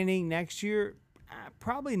entertaining next year?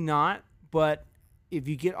 Probably not, but if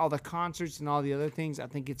you get all the concerts and all the other things, I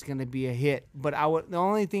think it's going to be a hit. But the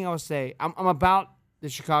only thing I would say, I'm about the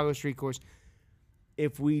Chicago street course.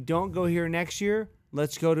 If we don't go here next year,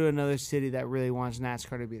 let's go to another city that really wants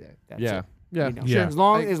NASCAR to be there. That's it. Yeah. You know? Yeah. As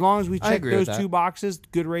long as we check agree with those that. two boxes,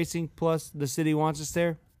 good racing plus the city wants us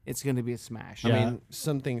there, it's going to be a smash. Yeah. I mean,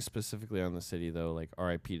 something specifically on the city though, like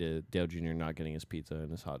R.I.P. to Dale Jr. not getting his pizza and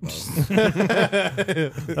his hot dogs.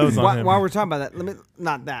 That was on him. While we're talking about that,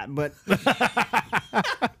 not that, but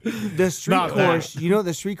the street Not course. that. You know what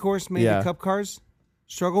the street course made Yeah. the Cup cars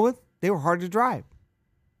struggle with? They were hard to drive.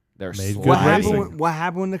 They're Made slow. good racing. What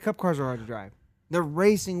happened when the Cup cars were hard to drive? The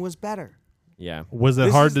racing was better. Yeah. Was it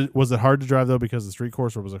This hard is- to was it hard to drive though because of the street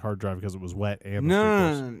course, or was it hard to drive because it was wet and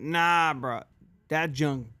the street course? Nah, bro. That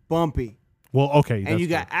junk bumpy. Well, okay, And that's you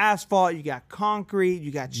got fair. asphalt, you got concrete,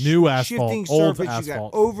 you got New asphalt, shifting old surface, asphalt. you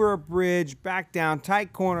got over a bridge, back down,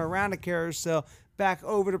 tight corner, around a carousel, back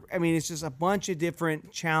over to. I mean, it's just a bunch of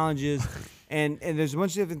different challenges, and there's a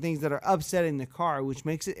bunch of different things that are upsetting the car, which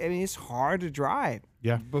makes it. I mean, it's hard to drive.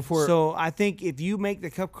 Yeah. So I think if you make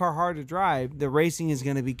the Cup car hard to drive, the racing is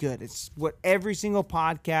going to be good. It's what every single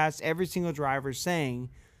podcast, every single driver is saying.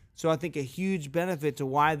 So I think a huge benefit to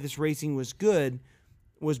why this racing was good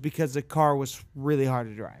was because the car was really hard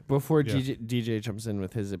to drive. Before Yeah. DJ jumps in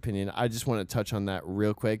with his opinion, I just want to touch on that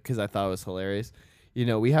real quick because I thought it was hilarious. You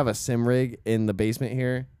know, we have a sim rig in the basement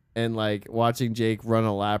here, and like watching Jake run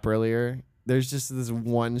a lap earlier, there's just this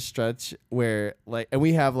one stretch where like, and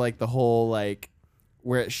we have like the whole like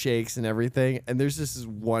where it shakes and everything, and there's just this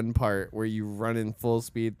one part where you run in full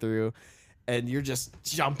speed through, and you're just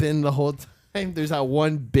jumping the whole time. There's that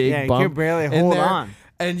one big Yeah, you bump can barely in hold there, on.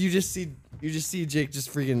 and you just see Jake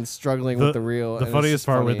just freaking struggling with the reel. The and it's funniest just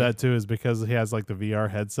part with funny. that too is because he has like the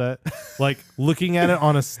VR headset, like looking at it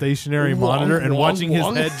on a stationary monitor and watching his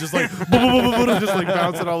head just like just like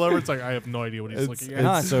bouncing all over. It's like I have no idea what he's looking at.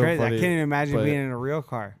 No, It's it's so crazy. I funny, can't even imagine but- being in a real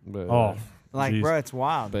car. But, Oh, Like, geez. bro, it's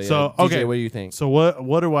wild. but yeah, So, DJ, okay. what do you think? So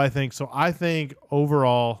what do I think? So I think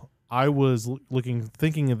overall, I was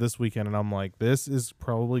thinking of this weekend, and I'm like, this is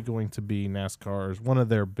probably going to be NASCAR's one of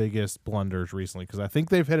their biggest blunders recently, because I think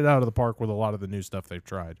they've hit it out of the park with a lot of the new stuff they've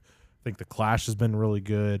tried. I think the Clash has been really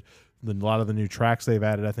good. A lot of the new tracks they've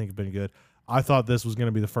added, I think, have been good. I thought this was going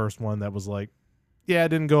to be the first one that was like, yeah, it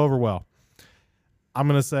didn't go over well. I'm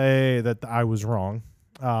going to say that I was wrong.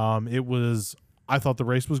 It was I thought the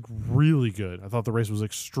race was really good. I thought the race was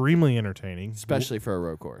extremely entertaining. especially for a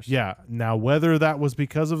road course. Yeah. Now, whether that was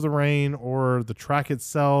because of the rain or the track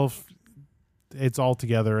itself, it's all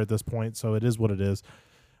together at this point, so it is what it is.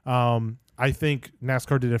 I think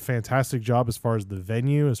NASCAR did a fantastic job as far as the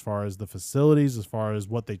venue, as far as the facilities, as far as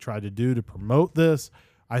what they tried to do to promote this.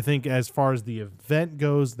 I think as far as the event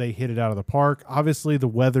goes, they hit it out of the park. Obviously, the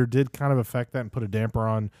weather did kind of affect that and put a damper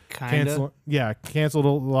on. Canceled a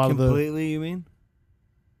lot of the. Completely, you mean?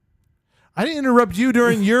 I didn't interrupt you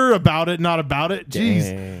during your about it, not about it. Jeez.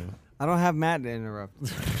 Dang. I don't have Matt to interrupt.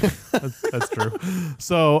 That's true.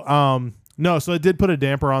 So, no, so it did put a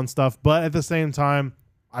damper on stuff, but at the same time,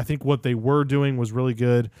 I think what they were doing was really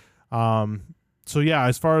good. So yeah,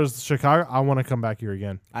 as far as Chicago, I want to come back here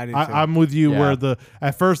again. I do too. I'm with you. Yeah. Where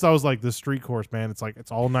at first I was like, the street course, man. It's like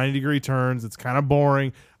it's all 90-degree turns. It's kind of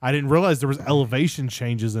boring. I didn't realize there was elevation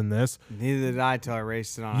changes in this. Neither did I till I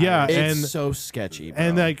raced it on. Yeah, iRacing. It's and so sketchy, bro.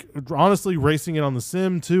 and like honestly, racing it on the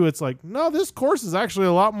sim too, it's like no, this course is actually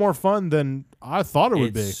a lot more fun than I thought it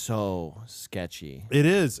would it's be. so sketchy. It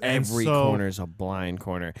is. And Every so- corner is a blind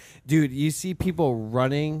corner. Dude, you see people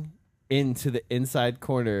running into the inside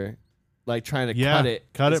corner, like trying to Yeah,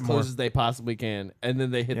 cut as it close more. as they possibly can, and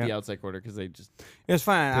then they hit Yep. the outside corner because they just It was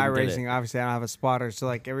fun at Couldn't get iRacing. Obviously, I don't have a spotter, so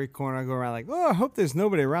like every corner I go around, like, oh, I hope there's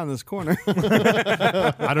nobody around this corner.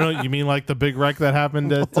 I don't know. You mean like the big wreck that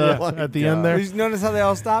happened at at the end there? Did you notice how they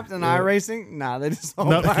all stopped in iRacing? Nah, they just all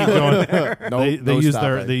No, keep piled going. in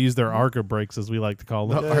there. They use their ARCA brakes, as we like to call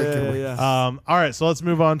them. Yeah. All right, so let's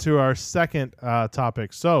move on to our second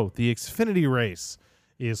topic. So the Xfinity race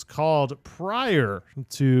is called prior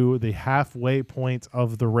to the halfway point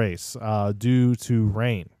of the race due to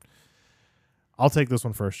rain. I'll take this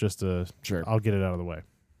one first, just to Sure. I'll get it out of the way.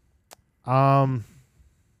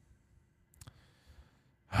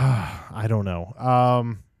 I don't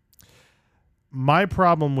know. My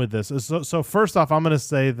problem with this is so first off, I'm going to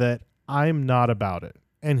say that I'm not about it,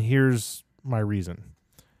 and here's my reason.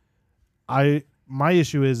 My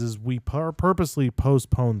issue is we purposely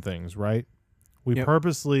postpone things, right? We Yep.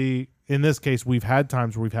 purposely, in this case, we've had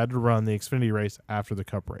times where we've had to run the Xfinity race after the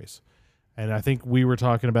Cup race, and I think we were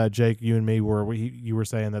talking about, Jake, you and me, where you were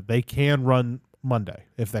saying that they can run Monday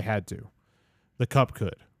if they had to. The Cup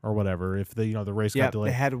could, or whatever, if the race got Yeah, delayed.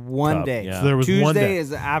 they had one Cup, day. yeah. So there was Tuesday one day. is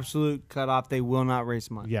the absolute cutoff. They will not race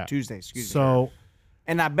Monday. Yeah. Tuesday, excuse me. So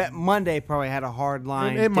And I bet Monday probably had a hard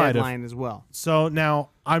line It might have. deadline as well. So now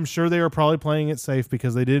I'm sure they were probably playing it safe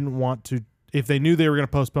because they didn't want to. If they knew they were going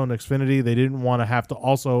to postpone Xfinity, they didn't want to have to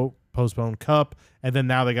also postpone Cup, and then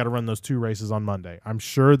now they got to run those two races on Monday. I'm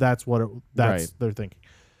sure that's what Right. they're thinking.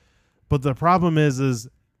 But the problem is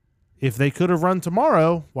if they could have run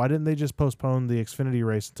tomorrow, why didn't they just postpone the Xfinity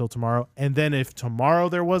race until tomorrow? And then if tomorrow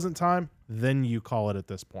there wasn't time, then you call it at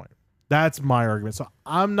this point. That's my argument. So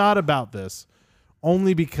I'm not about this,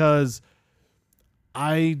 only because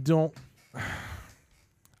I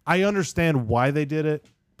understand why they did it,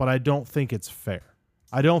 but I don't think it's fair.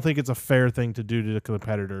 I don't think it's a fair thing to do to the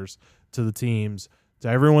competitors, to the teams, to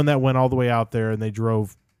everyone that went all the way out there and they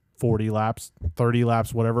drove 40 laps, 30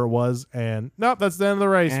 laps, whatever it was, and nope, that's the end of the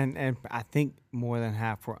race. And I think more than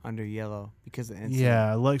half were under yellow because of the incident.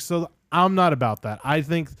 Yeah, like so I'm not about that. I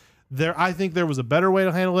think there was a better way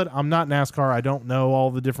to handle it. I'm not NASCAR. I don't know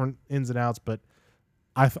all the different ins and outs, but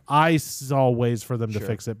I saw ways for them to Sure.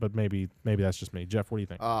 fix it, but maybe that's just me. Jeff, what do you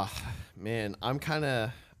think? Man, I'm kind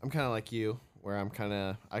of like you, where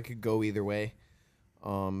I could go either way.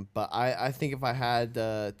 But I think if I had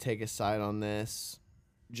to take a side on this,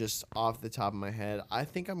 just off the top of my head, I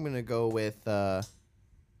think I'm gonna go with.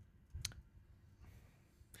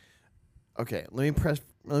 Okay, let me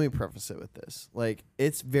preface it with this. Like,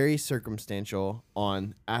 it's very circumstantial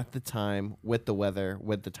on at the time with the weather,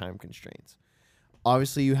 with the time constraints.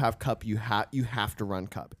 Obviously, you have Cup. You have to run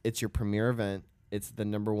Cup. It's your premier event. It's the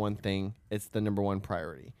number one thing. It's the number one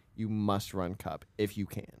priority. You must run Cup if you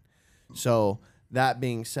can. So that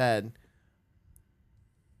being said,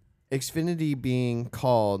 Xfinity being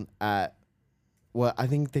called at I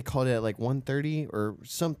think they called it at like 1:30 or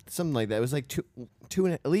something like that. It was like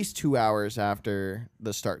at least 2 hours after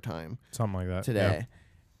the start time Something like that today.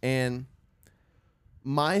 And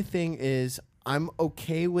my thing is, I'm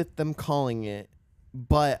okay with them calling it,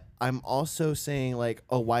 but I'm also saying, like,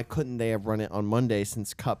 oh, why couldn't they have run it on Monday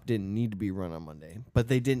since Cup didn't need to be run on Monday? But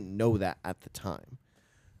they didn't know that at the time.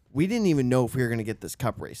 We didn't even know if we were going to get this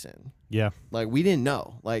Cup race in. Yeah. Like, we didn't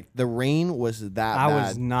know. Like, the rain was that bad. I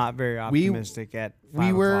was not very optimistic at 5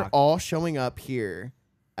 We were o'clock. all showing up here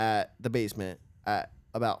at the basement at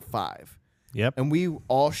about 5. Yep. And we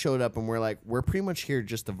all showed up, and we're like, we're pretty much here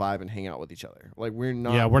just to vibe and hang out with each other. Like we're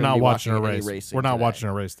not. Yeah, we're gonna not be watching a any race. racing We're not today. watching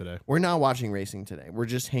a race today. We're not watching racing today. We're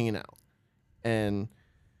just hanging out. And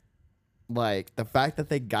like the fact that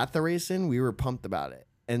they got the race in, we were pumped about it.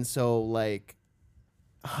 And so like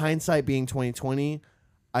hindsight being 2020,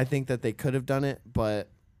 I think that they could have done it, but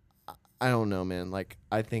I don't know, man. Like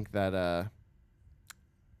I think that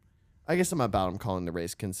I guess I'm about them calling the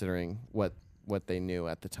race considering what they knew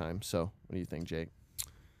at the time. So what do you think, Jake?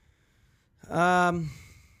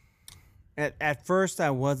 At first I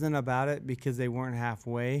wasn't about it because they weren't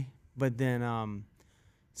halfway, but then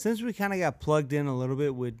since we kind of got plugged in a little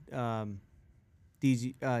bit with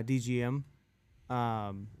DGM,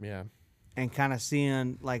 Yeah. and kind of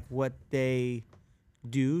seeing like what they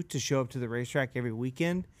do to show up to the racetrack every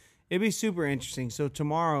weekend, it'd be super interesting. So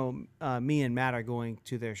tomorrow, me and Matt are going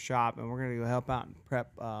to their shop, and we're going to go help out and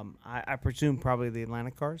prep. I presume probably the Atlanta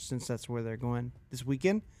cars, since that's where they're going this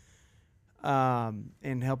weekend,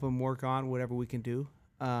 and help them work on whatever we can do.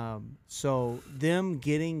 So them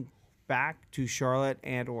getting back to Charlotte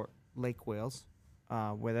and or Lake Wales,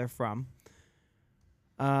 where they're from,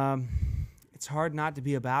 it's hard not to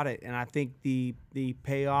be about it. And I think the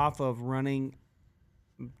payoff of running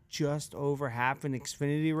just over half an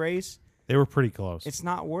Xfinity race, They were pretty close. it's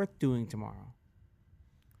not worth doing tomorrow.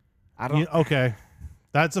 I You- don't. okay.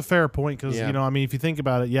 That's a fair point because, Yeah. I mean, if you think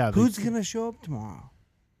about it, yeah. Who's gonna show up tomorrow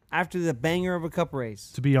after the banger of a cup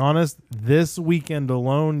race? To be honest, this weekend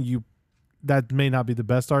alone, that may not be the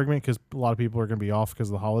best argument because a lot of people are going to be off because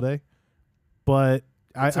of the holiday. But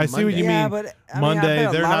I It's a see what you Monday. Yeah, mean. but I Monday, mean, I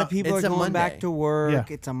bet they're a lot not- of people are It's a going back Monday. to work.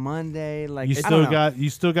 Yeah. It's a Monday. Like you I don't know.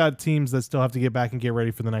 still got teams that still have to get back and get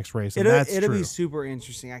ready for the next race. And that's It'll true. be super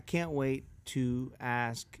interesting. I can't wait to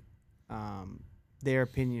ask their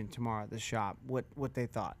opinion tomorrow at the shop. What they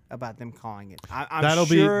thought about them calling it. I'm That'll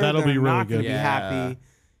be- sure that'll they're be really not gonna good. Be Yeah. happy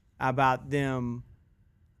about them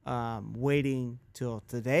waiting till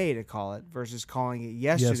today to call it versus calling it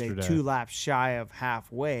yesterday. 2 laps shy of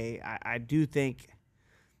halfway. I do think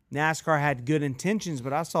NASCAR had good intentions,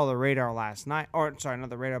 but I saw the radar last night. Or sorry, not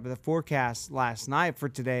the radar, but the forecast last night for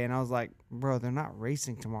today, and I was like, bro, they're not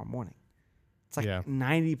racing tomorrow morning. It's like Yeah.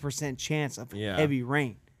 90% chance of Yeah. heavy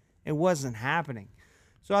rain. It wasn't happening.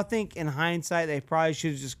 So I think in hindsight, they probably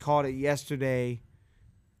should have just called it yesterday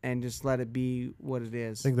and just let it be what it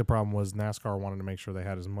is. I think the problem was NASCAR wanted to make sure they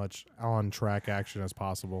had as much on track action as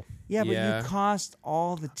possible. Yeah, but Yeah. you cost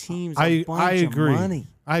all the teams a I bunch agree. of money.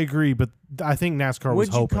 I agree, but I think NASCAR was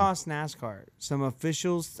What'd you hoping. cost NASCAR? Some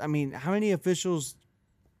officials? I mean, how many officials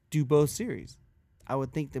do both series? I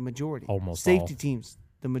would think the majority. Almost Safety all. teams,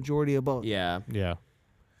 the majority of both. Yeah. Yeah.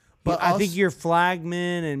 But But I also- think your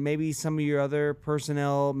flagmen and maybe some of your other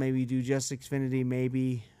personnel maybe do just Xfinity.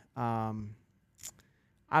 Maybe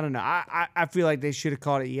I don't know. I feel like they should have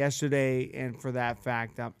called it yesterday, and for that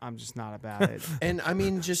fact, I'm just not about it. And I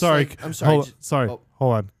mean, just Sorry. like, I'm sorry. Hold oh,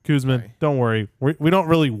 on. Kuzman, sorry. don't worry. We don't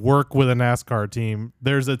really work with a NASCAR team.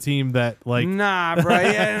 There's a team that, like, Nah, bro.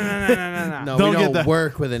 Yeah, no. No, Don't we get don't that-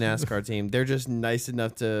 work with a NASCAR team. They're just nice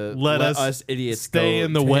enough to let us idiots stay go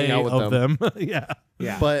in the to hang way out with of them. Yeah.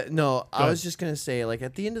 Yeah. But no, I ahead. was just gonna say, like,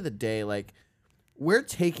 at the end of the day, like, we're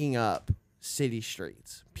taking up city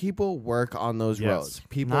streets. People work on those Yes. roads.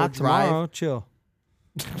 People Not drive. tomorrow. Chill.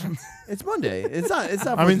 It's Monday. It's not. It's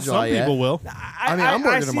not. I mean, 4th of July some yet. people will. I mean, I'm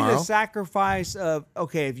working see tomorrow. the sacrifice of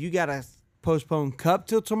okay, if you gotta postpone Cup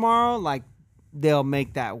till tomorrow, like they'll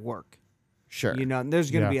make that work. Sure. You know, there's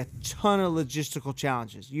gonna Yeah. be a ton of logistical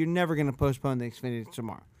challenges. You're never gonna postpone the Xfinity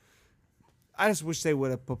tomorrow. I just wish they would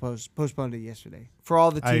have postponed it yesterday for all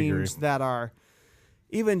the I agree. teams that are.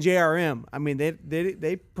 Even JRM, I mean,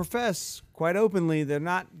 they profess quite openly they're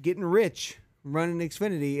not getting rich running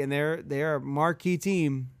Xfinity, and they're a marquee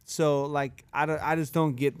team. So like, I just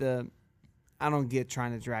don't get trying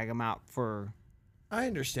to drag them out for. I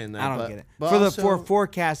understand that. I don't but, get it but for the also- for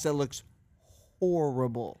forecast that looks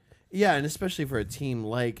horrible. Yeah, and especially for a team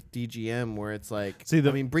like DGM, where it's like, See,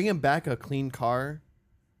 I mean, bringing back a clean car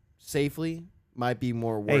safely might be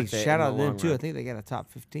more Hey, worth it. shout in out the to them long too. run. I think they got a top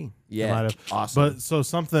 15. Yeah, Might have. awesome. But so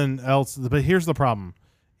something else. But here's the problem.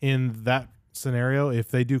 In that scenario, if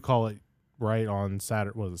they do call it right on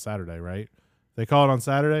Saturday, was it Saturday, right? They call it on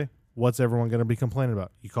Saturday. What's everyone going to be complaining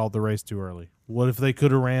about? You called the race too early. What if they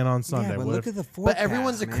could have ran on Sunday? Yeah, but What look if, at the forecast.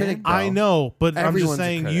 everyone's a man. critic, though. I know, but I'm Everyone's just a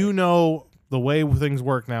saying, critic. the way things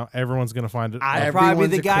work now, everyone's going to find it. I'd Everyone's probably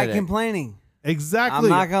be a the guy critic. complaining. Exactly. I'm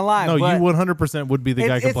not gonna lie, No, but you 100% would be the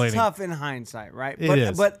guy complaining. It's tough in hindsight, right? It but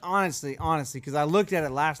is. but honestly, because I looked at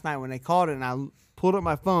it last night when they called it, and I pulled up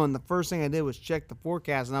my phone. The first thing I did was check the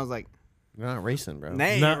forecast, and I was like, They're not racing, bro.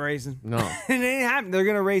 They ain't No. racing. No. It ain't happening. They're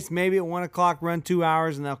gonna race maybe at 1 o'clock, run 2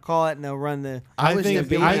 hours, and they'll call it and they'll run the. I was think,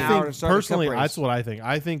 debating I an hour to think start a cup personally, race. that's what I think.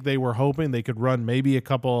 I think they were hoping they could run maybe a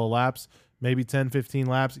couple of laps, maybe 10, 15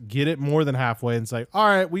 laps, get it more than halfway and say, all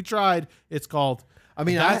right, we tried. It's called. I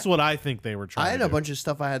mean, that's what I think they were trying I had to a do. bunch of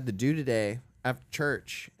stuff I had to do today after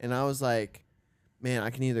church, and I was like, man, I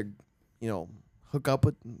can either, hook up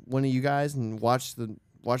with one of you guys and watch the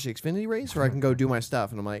Xfinity race, or I can go do my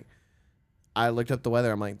stuff. And I'm like, I looked up the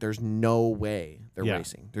weather. I'm like, there's no way they're Yeah.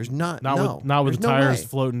 racing. There's not. Not no. with not with There's the no tires way.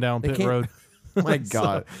 floating down They pit can't- road. My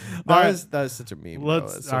God, All right. that is such a meme. Bro.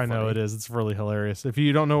 It's so I know funny. it is. It's really hilarious. If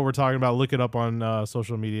you don't know what we're talking about, look it up on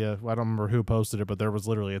social media. I don't remember who posted it, but there was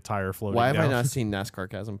literally a tire floating Why have down. I not seen NASCAR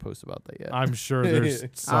Chasm post about that yet? I'm sure there's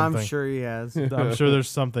something. I'm sure he has. I'm sure there's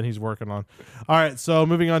something he's working on. All right, so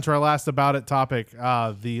moving on to our last About It topic,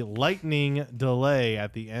 the lightning delay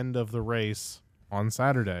at the end of the race on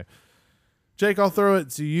Saturday. Jake, I'll throw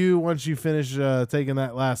it to you once you finish taking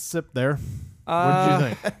that last sip there. What did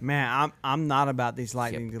you think? Man, I'm not about these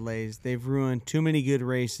lightning delays. They've ruined too many good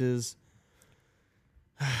races.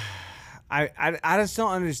 I just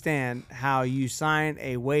don't understand how you sign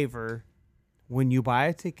a waiver when you buy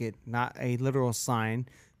a ticket, not a literal sign.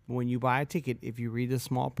 When you buy a ticket, if you read the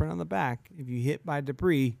small print on the back, if you hit by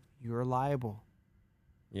debris, you're liable.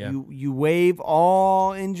 Yeah, You waive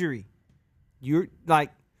all injury. You're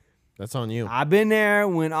like, that's on you. I've been there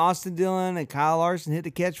when Austin Dillon and Kyle Larson hit the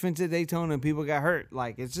catch fence at Daytona and people got hurt.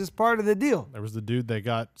 Like, it's just part of the deal. There was the dude that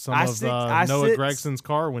got some I of sit- Noah I sit- Gregson's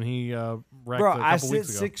car when he wrecked Bro, a couple I sit weeks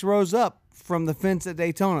ago. 6 rows up from the fence at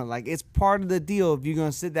Daytona. Like, it's part of the deal if you're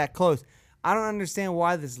going to sit that close. I don't understand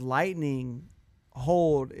why this lightning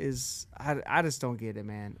hold is. I just don't get it,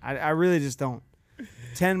 man. I really just don't.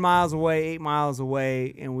 10 miles away, 8 miles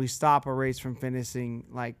away, and we stop a race from finishing.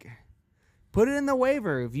 Like, put it in the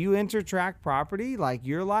waiver. If you enter track property, like,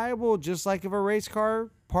 you're liable just like if a race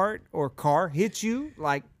car part or car hits you.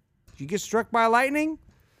 Like, if you get struck by lightning,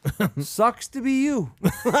 sucks to be you.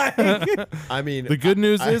 I mean, The good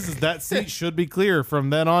news is that seat should be clear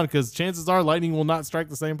from then on because chances are lightning will not strike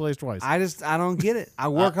the same place twice. I don't get it. I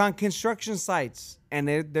work on construction sites, and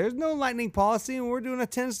there's no lightning policy, and we're doing a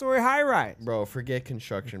 10-story high rise. bro, forget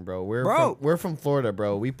construction, bro. Bro. We're from Florida,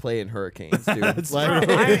 bro. We play in hurricanes, dude. That's Like,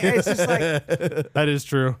 It's just like, That is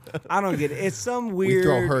true. I don't get it. It's some We weird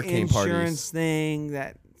throw hurricane insurance parties. thing,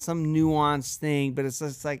 that some nuanced thing, but it's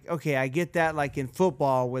just like, okay, I get that, like in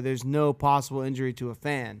football where there's no possible injury to a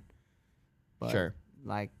fan. But Sure.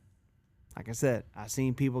 like I said, I've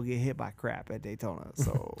seen people get hit by crap at Daytona.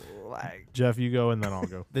 So like, Jeff, you go and then I'll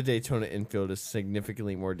go. The Daytona infield is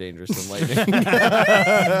significantly more dangerous than lightning.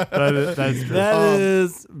 That's true. that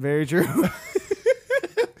is very true.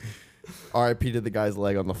 R.I.P. to the guy's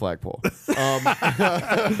leg on the flagpole. If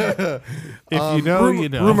you know, rumor, you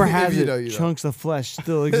know. rumor has You it know, you know. chunks of flesh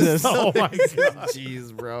still exist. Oh my god,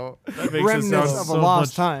 Jeez, bro. that makes it Remnants sound of a so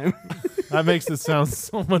lost much. time. That makes it sound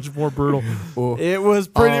so much more brutal. It was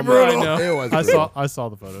pretty I brutal. know. It was I brutal. saw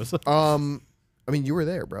the photos. I mean, you were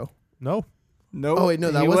there, bro. No, Nope. Oh wait,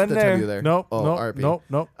 no, that he wasn't the there. time you were there. no, Oh, no, R.I.P.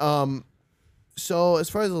 no. So as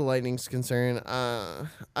far as the lightning's concerned, I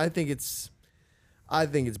think it's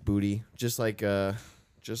booty, just like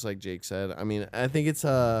Jake said. I mean, I think it's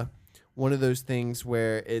one of those things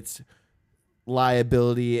where it's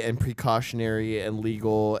liability and precautionary and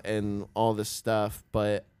legal and all this stuff.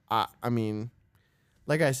 But I mean,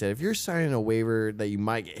 like I said, if you're signing a waiver that you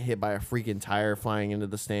might get hit by a freaking tire flying into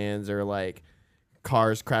the stands or like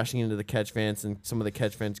cars crashing into the catch fence and some of the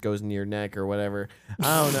catch fence goes into your neck or whatever,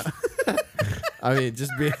 I don't know. I mean,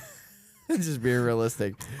 just being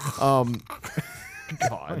realistic.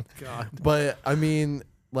 God. God. But I mean,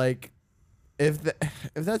 like, if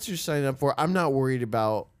that's what you're signing up for, I'm not worried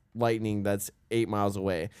about lightning that's 8 miles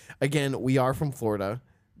away. Again, we are from Florida.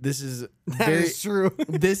 This is That is true.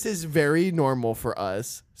 This is very normal for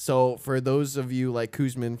us. So for those of you like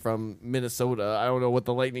Kuzman from Minnesota, I don't know what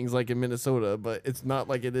the lightning's like in Minnesota, but it's not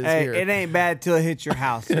like it is Hey, here. it ain't bad till it hits your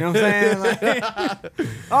house. You know what I'm saying? Like,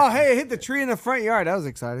 oh, hey, it hit the tree in the front yard. That was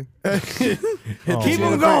exciting. Oh, Keep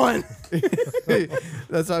man. them going.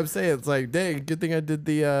 That's what I'm saying. It's like, dang, good thing I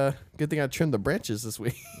trimmed the branches this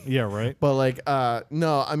week. Yeah, right. But like,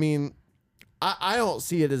 no, I mean, I don't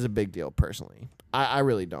see it as a big deal personally. I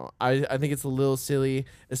really don't. I think it's a little silly,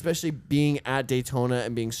 especially being at Daytona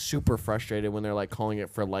and being super frustrated when they're like calling it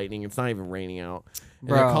for lightning. It's not even raining out. And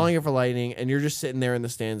they're Bro. calling it for lightning, and you're just sitting there in the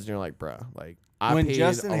stands and you're like, bro, like I When paid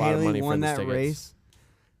Justin a lot of Haley money for won this that tickets. race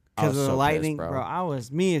I was because of the so pissed, lightning, bro.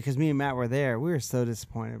 because me and Matt were there. We were so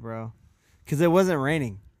disappointed, bro, because it wasn't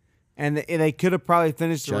raining. And they could have probably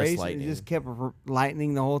finished the Just race. lightning. And it just kept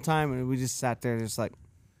lightning the whole time, and we just sat there just like,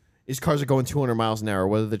 These cars are going 200 miles an hour.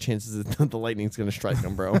 What are the chances that the lightning's going to strike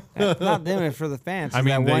them, bro? not them, it's for the fans. I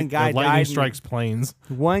mean, that one guy the lightning died. strikes planes.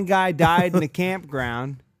 One guy died in the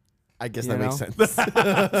campground. I guess You that makes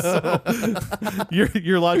know? sense.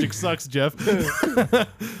 Your logic sucks, Jeff.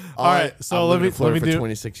 All right, so I've lived let in Florida me for do.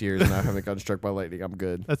 26 years and I haven't gotten struck by lightning. I'm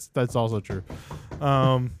good. That's also true.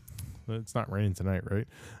 It's not raining tonight, right?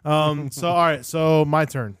 So all right, so my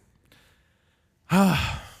turn.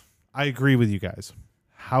 I agree with you guys.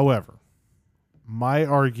 However, my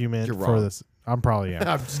argument You're for wrong. this, I'm probably am.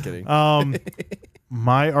 I'm just kidding.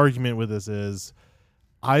 My argument with this is,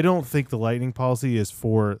 I don't think the lightning policy is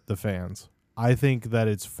for the fans. I think that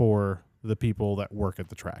it's for the people that work at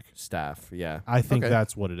the track. Staff, yeah. I think Okay.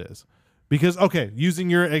 that's what it is. Because, okay, using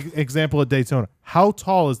your example at Daytona, how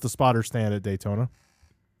tall is the spotter stand at Daytona?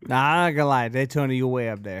 Nah, I'm not gonna lie, Daytona, you're way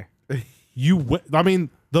up there. I mean,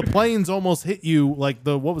 the planes almost hit you like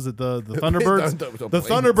what was it? The Thunderbirds? The The planes.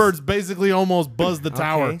 Thunderbirds basically almost buzzed the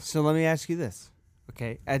tower. Okay, so let me ask you this.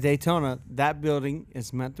 Okay, at Daytona, that building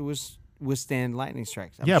is meant to withstand lightning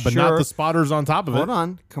strikes. I'm Yeah, but not sure- the spotters on top of Hold it.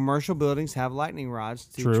 on. Commercial buildings have lightning rods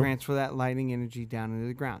to True. transfer that lightning energy down into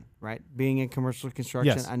the ground, right? Being in commercial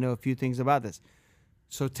construction, Yes. I know a few things about this.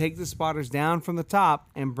 So take the spotters down from the top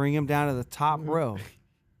and bring them down to the top row.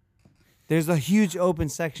 There's a huge open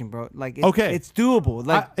section, bro. Like, Okay. it's doable.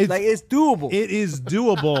 It's doable. It is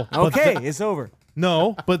doable. but okay, it's over.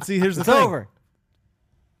 no, but see, here's the It's thing. over.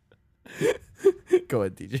 Go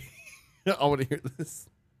ahead, DJ. I want to hear this.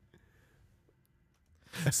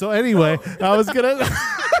 So anyway, I was gonna.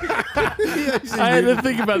 I had to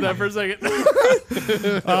think about that for a second.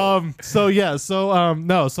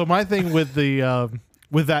 No. So my thing with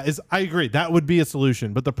with that is, I agree that would be a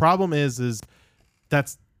solution, but the problem is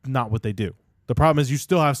that's not what they do. The problem is you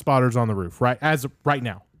still have spotters on the roof, right? As of right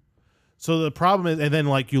now. So the problem is, and then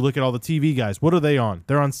like you look at all the TV guys, what are they on?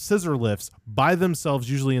 They're on scissor lifts by themselves,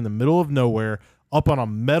 usually in the middle of nowhere, up on a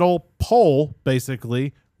metal pole,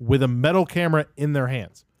 basically, with a metal camera in their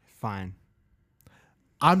hands. Fine.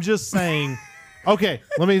 I'm just saying. Okay,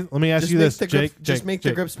 let me ask Just you make this, the grips- Jake. just Jake, make the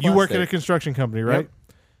Jake, grips You work at a plastic. construction company, right?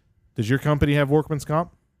 Yep. Does your company have workman's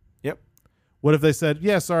comp? Yep. What if they said,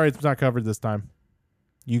 "Yeah, sorry, it's not covered this time"?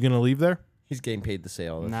 You gonna leave there? He's getting paid to say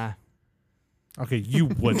all this. Nah. Okay, you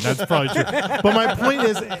wouldn't. That's probably true. But my point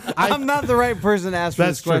is, I'm not the right person to ask for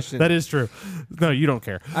that's this true. question. That is true. No, you don't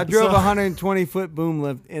care. I drove So- a 120-foot boom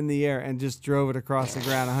lift in the air and just drove it across the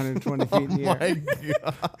ground 120 feet in the air.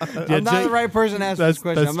 Yeah, I'm not Jake- the right person to ask for this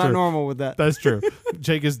question. that's I'm not true. normal with that. That's true.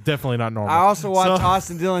 Jake is definitely not normal. I also watched So-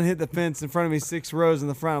 Austin Dillon hit the fence in front of me 6 rows in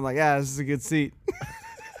the front. I'm like, this is a good seat.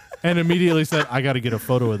 and immediately said, "I got to get a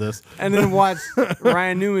photo of this." And then watched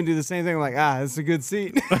Ryan Newman do the same thing. I'm like, this is a good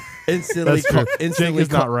seat. Instantly, That's true. Jake instantly,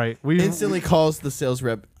 is not right. We instantly calls the sales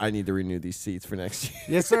rep. I need to renew these seats for next year.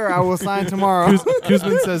 Yes, sir. I will sign tomorrow.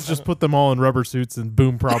 Kuzman says just put them all in rubber suits and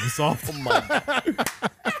boom, problem solved. Oh my!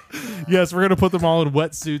 Yes, we're gonna put them all in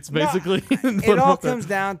wetsuits, basically. and put It them all up there. comes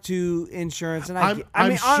down to insurance, and I'm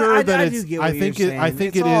mean, sure I, that I it's- do get I what think you're it- I saying.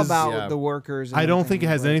 think it's it all is- about Yeah. the workers. And I don't think it everything,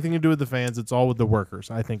 has but- anything to do with the fans. It's all with the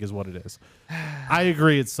workers, I think is what it is. I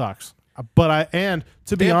agree it sucks. But to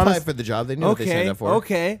be They applied honest, for the job. They knew what they signed Okay, up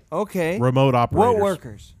for. okay. remote operators. What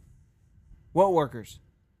workers? What workers?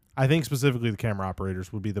 I think specifically the camera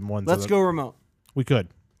operators would be the ones Let's that go remote. we could.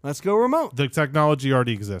 Let's go remote. The technology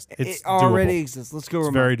already exists. It's It already doable. exists. Let's go It's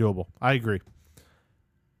remote. very doable. I agree.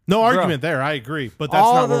 No Bro. argument there. I agree, but that's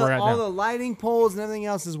all not the, where we're at all now. the lighting poles and everything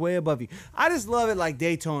else is way above you. I just love it like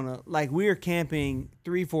Daytona. Like we were camping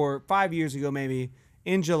 3, 4, 5 years ago maybe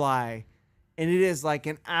in July, and it is like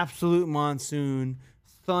an absolute monsoon,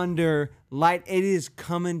 thunder, light. It is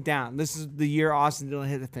coming down. This is the year Austin Dillon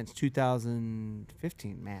hit the fence,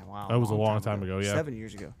 2015. Man, wow. That was a long time ago, yeah. 7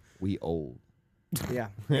 years ago. We old. Yeah,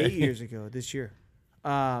 8 years ago this year.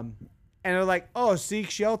 And they're like, "Oh, seek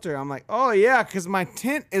shelter." I'm like, "Oh yeah, because my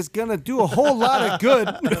tent is gonna do a whole lot of good."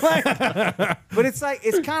 But it's like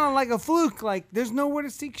it's kind of like a fluke. Like there's nowhere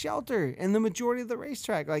to seek shelter in the majority of the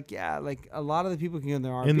racetrack. Like like a lot of the people can go in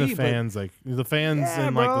their RV. in the but- fans, like the fans Yeah,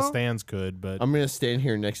 and like the bro. stands could, but I'm gonna stand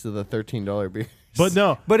here next to the $13 beer.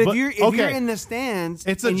 no. But if you're okay. in the stands,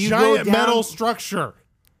 it's a and you giant go down, metal structure.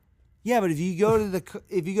 Yeah, but if you go to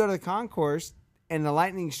the concourse and the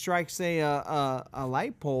lightning strikes, say a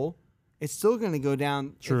light pole, it's still going to go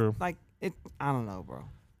down. True. I don't know, bro.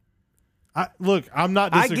 Look, I'm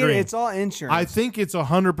not I disagreeing. get it. It's all insurance. I think it's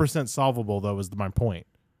 100% solvable, though, is my point.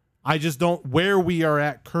 I just don't where we are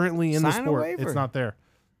at currently in the Sign a sport. waiver. It's not there.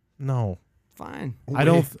 No, fine. I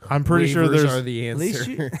don't. I'm pretty sure Waivers there's. are the At answer. least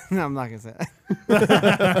you. No, I'm not gonna say that.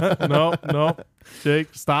 No. Jake,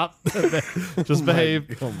 stop. Just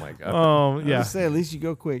behave. Oh my god. I Yeah. say at least you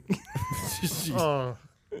go quick. Oh,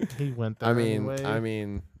 he went there. I mean,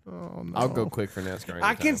 anyway. Oh, no. I'll go quick for NASCAR.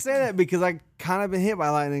 I can anytime. say that because I kind of been hit by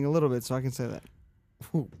lightning a little bit, so I can say that.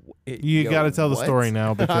 You got to tell the what? story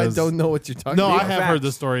now I because don't know what you're talking No, about. I have heard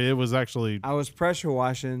the story. It was actually I was pressure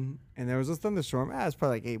washing, and there was a thunderstorm. It's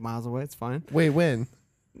probably like 8 miles away. It's fine. Wait, when?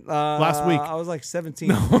 Last week. I was like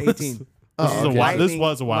 17, 18. Oh, okay. This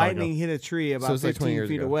was a while Lightning ago. hit a tree about it's like 20 15 years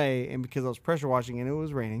feet ago. away, and because I was pressure washing and it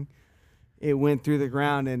was raining, it went through the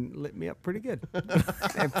ground and lit me up pretty good.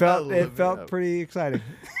 It felt pretty exciting.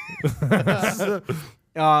 So,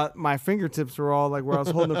 my fingertips were all like where I was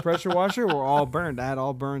holding the pressure washer were all burned. I had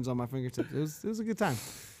all burns on my fingertips. It was a good time.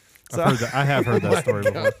 So I have heard that story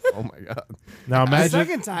before. Oh my god. Now the imagine.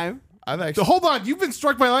 second time, I've So actually. hold on, you've been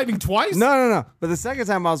struck by lightning twice? no. But the second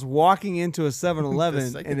time I was walking into a 7-Eleven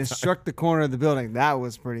second and it time. struck the corner of the building. That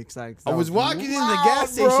was pretty exciting. I was walking in the loud,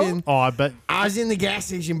 gas bro. station. Oh, I bet. I was in the gas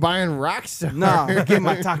station buying Rockstar. No, get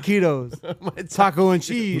my taquitos, taco and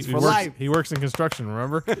cheese He for works, life. he works in construction,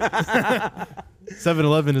 remember?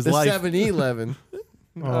 7-Eleven is The life. 7-Eleven.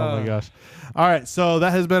 Oh my gosh. All right, so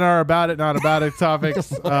that has been our about it, not about it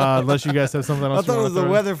topics. Unless you guys have something else. I thought you it wanna was the throw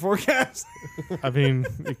in. weather forecast. I mean,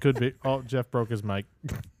 it could be. Oh, Jeff broke his mic.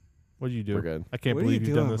 What did you do? We're good. I can't What are you believe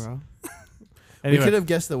you've doing, done this. bro? We could Anyway, have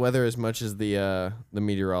guessed the weather as much as the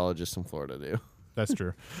meteorologists in Florida do. that's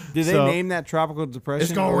true. Did they So- name that tropical depression?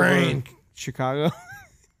 It's gonna over rain. in Chicago.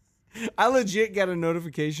 I legit got a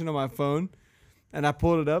notification on my phone, and I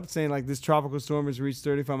pulled it up saying like this tropical storm has reached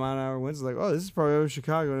 35-mile-an-hour winds. Like, oh, this is probably over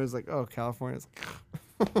Chicago, and it was like, oh, California. It's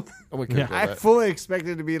like, Oh, we couldn't Yeah. go I that. fully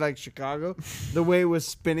expected it to be like Chicago, the way it was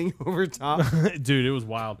spinning over top. Dude, it was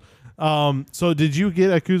wild. So did you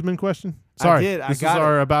get a Kuzman question? Sorry, did. I This got is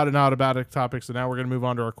our it. about it, not about it topic. So now we're gonna move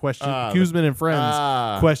on to our question, Ah, Kuzman and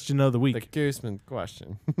friends question of the week. The Gooseman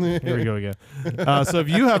question. Here we go again. So if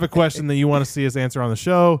you have a question that you want to see us answer on the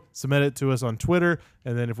show, submit it to us on Twitter,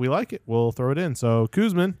 and then if we like it, we'll throw it in. So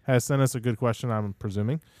Kuzman has sent us a good question, I'm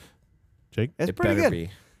presuming. Jake? It's It pretty better good. be.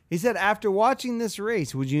 He said, after watching this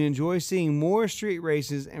race, would you enjoy seeing more street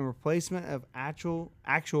races and replacement of actual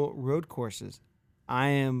road courses? I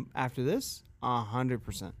am, after this,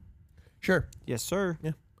 100%. Sure. Yes, sir.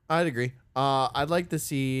 Yeah, I'd agree. I'd like to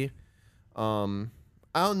see. I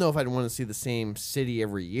don't know if I'd want to see the same city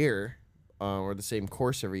every year, or the same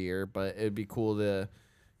course every year, but it'd be cool to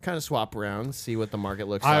kind of swap around, see what the market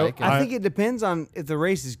looks like. I think it depends on if the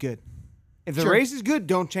race is good. If the Sure. race is good,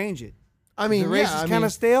 don't change it. I If mean, the race yeah, is I kind mean,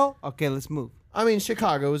 of stale, okay, let's move. I mean,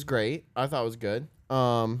 Chicago was great. I thought it was good.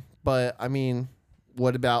 But I mean,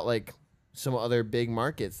 what about like some other big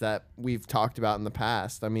markets that we've talked about in the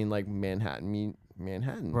past? I mean, like Manhattan.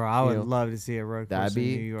 Bro, I you would know, love to see a road course that'd in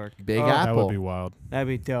be New York. Big Oh, That Apple. would be wild. That'd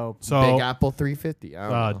be dope. So Big Apple 350. I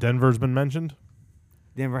don't know. Denver's been mentioned.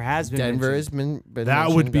 Denver has been Denver has mentioned. been That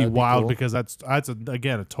would mentioned. be That'd wild cool. because that's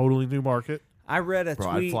again a totally new market. I read a Bro,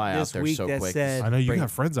 I'd tweet fly out this there week so that quick. said, I know you bring-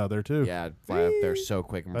 have friends out there too. Yeah, I'd fly up there so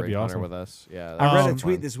quick and That'd bring be Hunter awesome. with us. Yeah, I read a Um,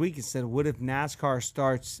 tweet this week that said, what if NASCAR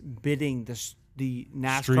starts bidding the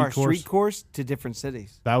NASCAR Street course? street course to different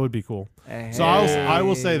cities? That would be cool. Hey. So I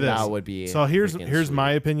will say this. That would be So here's freaking sweet.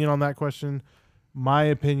 my opinion on that question. My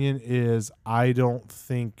opinion is I don't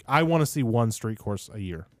think I want to see one street course a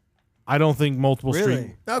year. I don't think multiple Really?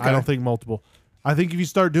 street. Okay. I don't think multiple. I think if you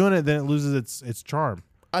start doing it, then it loses its charm.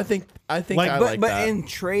 I think Like- I But like but that. in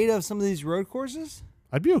trade of some of these road courses,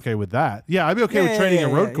 I'd be okay with that. Yeah, I'd be okay with trading a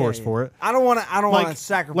road course for it. I don't want to. I don't want to Like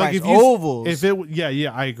sacrifice if ovals. If it,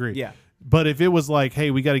 yeah, I agree. Yeah. But if it was like,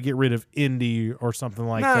 hey, we got to get rid of Indy or something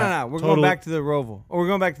like no, that. no, no. We're going back to the Roval, or we're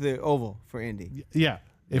going back to the oval for Indy. Yeah,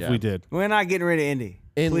 if Yeah. we did. We're not getting rid of Indy,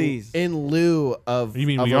 please. in lieu of You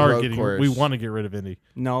mean of we a are road getting? course, We want to get rid of Indy.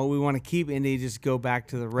 No, we want to keep Indy. Just go back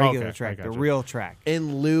to the regular Okay, I track, the gotcha. real track.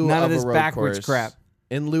 in lieu None of of this a road backwards course, crap.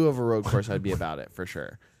 In lieu of a road course, I'd be about it for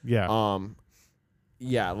sure. Yeah.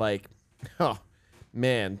 Yeah, like, oh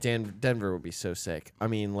man, Denver would be so sick. I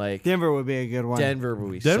mean, like Denver would be a good one. Denver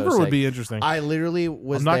would be Denver so would sick. be interesting. I literally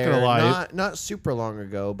was I'm not there, gonna lie. not super long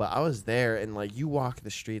ago, but I was there, and like you walk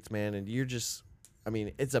the streets, man, and you're just, I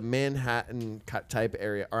mean, it's a Manhattan type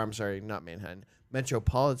area, or I'm sorry, not Manhattan,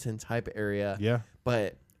 metropolitan type area. yeah.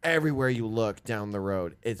 But everywhere you look down the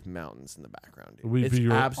road, it's mountains in the background. Dude. We It's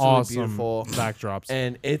view absolutely awesome beautiful, backdrops.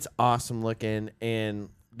 and it's awesome looking, and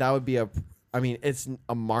that would be a. I mean, it's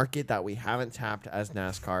a market that we haven't tapped as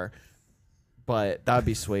NASCAR, but that'd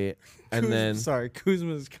be sweet. And then sorry,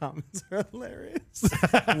 Kuzma's comments are hilarious.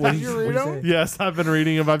 what Did you read them? Yes, I've been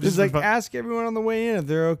reading them. I've Just just like ask everyone on the way in if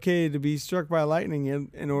they're okay to be struck by lightning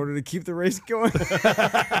in order to keep the race going.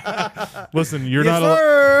 listen. You're Yes, not.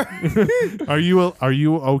 sir. Are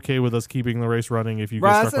you okay with us keeping the race running if you Bro,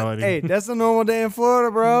 get that's struck by lightning? hey, that's a normal day in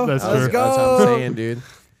Florida, bro. That's Let's true. go. That's what I'm saying, dude.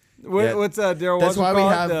 Yeah. What's Daryl? That's What's why it we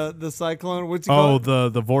called? have- the cyclone. What's it Oh, called?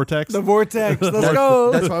 the vortex. The vortex. Let's That's,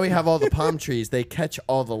 go. that's why we have all the palm trees. They catch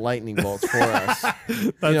all the lightning bolts for us. That's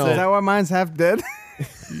you know, Is that why mine's half dead?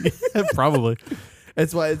 Probably.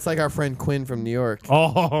 it's why it's like our friend Quinn from New York.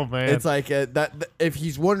 Oh man. It's like if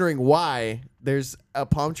he's wondering why there's a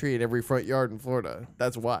palm tree in every front yard in Florida,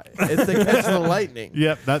 that's why. It's to catch the lightning.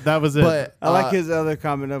 Yep. That was it. But I like his other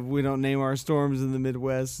comment of we don't name our storms in the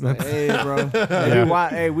Midwest. Like, hey, bro. Yeah.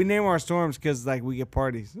 Hey, we name our storms because like we get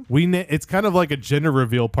parties. It's kind of like a gender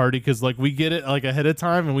reveal party because like we get it like ahead of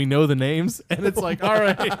time and we know the names and it's like all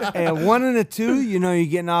right. Hey, a 1 and a 2, you know, you're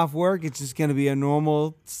getting off work. It's just gonna be a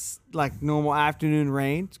normal afternoon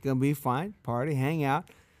rain. It's gonna be fine. Party, hang out.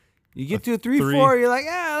 You get to a 3, 4, you're like,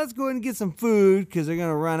 let's go ahead and get some food because they're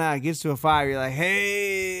gonna run out. It gets to a 5, you're like,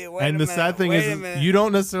 hey, wait And a the minute, sad thing wait a is minute. you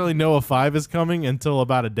don't necessarily know a 5 is coming until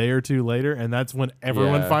about a day or two later, and that's when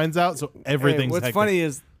everyone Yeah. finds out. So Hey, everything's what's hectic. funny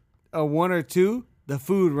is a 1 or 2, the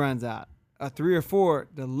food runs out. A 3 or 4,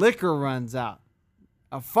 the liquor runs out.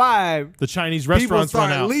 A 5, The Chinese people restaurants start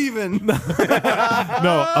run out. leaving.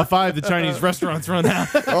 No, a 5, the Chinese restaurants run out.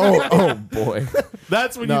 oh boy.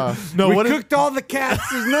 That's when No. you no. We What is, cooked all the cats.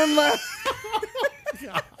 There's none left.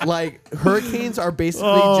 Like hurricanes are basically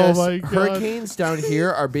Oh my just God. hurricanes down here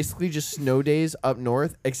are basically just snow days up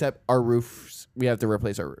north, except our roofs. We have to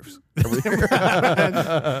replace our roofs. every year.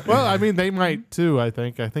 well, I mean, they might too. I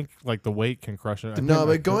think like the weight can crush it. I No,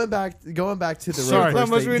 think- but going back to the Sorry. road How course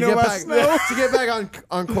much thing, we to know get about back snow? to get back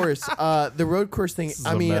on course. The road course thing. is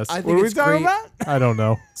I a mean, mess. I think What are we it's talking great. about? I don't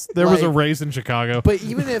know. There was a Like- race in Chicago. But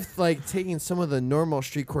even if like taking some of the normal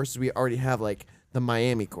street courses we already have, like the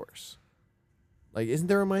Miami course, like isn't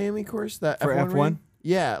there a Miami course that For F1 F1? ran?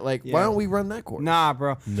 Yeah, like why Yeah. don't we run that course? Nah,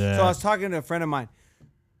 bro. Nah. So I was talking to a friend of mine.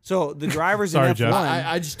 So the drivers Sorry, in F1. Jeff.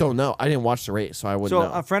 I just don't know. I didn't watch the race, so I wouldn't So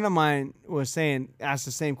know. a friend of mine was asked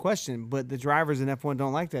the same question, but the drivers in F1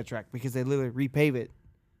 don't like that track because they literally repave it.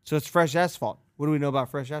 So it's fresh asphalt. What do we know about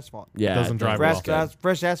fresh asphalt? Yeah, doesn't drive Fresh, well.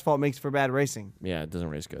 fresh asphalt makes for bad racing. Yeah, it doesn't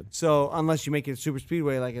race good. So unless you make it a super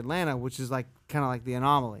speedway like Atlanta, which is like kind of like the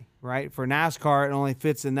anomaly, right? For NASCAR, it only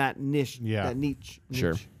fits in that niche, Yeah. that niche,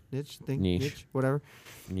 Sure. niche thing, Niche. whatever,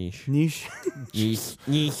 Niche. niche, Niche.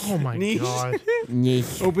 Niche. Oh my Niche. god!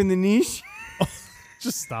 Niche. open the niche.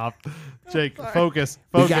 Just stop, Jake. Focus.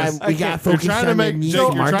 We Focus. got You're focus trying to on make the niche Jake.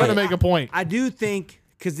 You're trying to market. make a point. I do think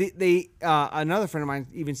because they another friend of mine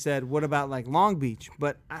even said, "What about like Long Beach?"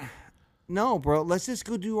 But no, bro. Let's just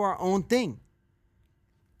go do our own thing.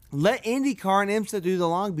 Let IndyCar and IMSA do the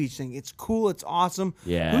Long Beach thing. It's cool. It's awesome.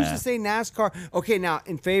 Yeah. Who's to say NASCAR? Okay, now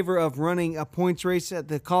in favor of running a points race at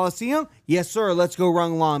the Coliseum? Yes, sir. Let's go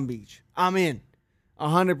run Long Beach. I'm in,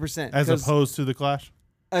 100%. As opposed to the Clash.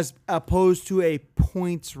 As opposed to a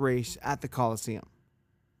points race at the Coliseum.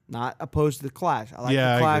 Not opposed to the Clash. I like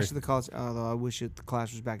Yeah, I the Clash agree. of the Coliseum. Although I wish the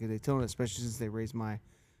Clash was back at Daytona, especially since they raised my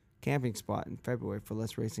camping spot in February for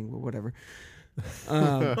less racing, but whatever.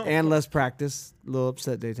 And less practice. A little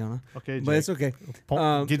upset Daytona. Okay, Jake. But it's okay.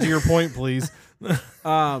 Get to your point, please. But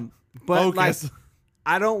like, Focus.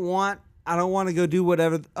 I don't want to go do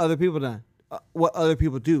whatever other people done. What other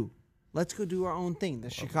people do. Let's go do our own thing. The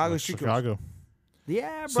Chicago Street Course. Chicago.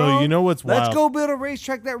 Yeah, bro. So you know what's Let's wild? go build a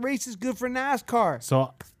racetrack that races good for NASCAR.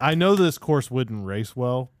 So I know this course wouldn't race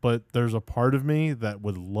well, but there's a part of me that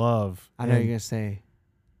would love. I know and you're gonna say.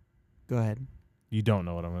 Go ahead. You don't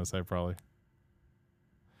know what I'm going to say, probably.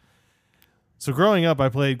 So growing up, I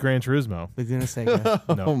played Gran Turismo. We're gonna say. Go.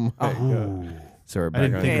 Oh No. my god. So we're I back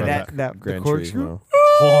didn't on think Hey, about that the Gran corkscrew. Turismo.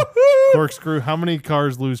 Oh, corkscrew. How many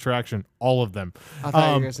cars lose traction? All of them. I thought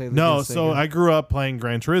you were gonna say. No, Laguna so Seca. I grew up playing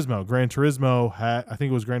Gran Turismo. Gran Turismo had, I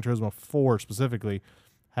think it was Gran Turismo 4 specifically,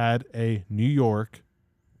 had a New York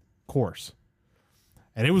course.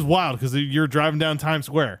 And it was wild because you're driving down Times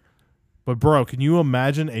Square. But, bro, can you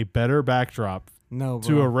imagine a better backdrop no, bro.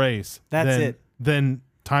 to a race That's than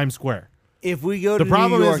Times Square? If we go The to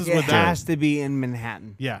problem New is York, with it that- has to be in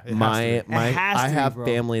Manhattan. Yeah. It has to My be. my It has I to be, have bro.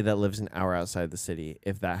 family that lives an hour outside the city.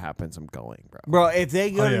 If that happens, I'm going, bro. Bro, if they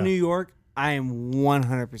go Oh, to yeah. New York, I am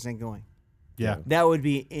 100% going. Yeah. That would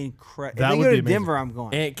be incredible. That If they would go be to amazing. Denver, I'm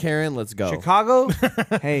going. Aunt Karen, let's go. Chicago,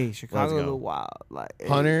 hey, Chicago, a go. little wild. Like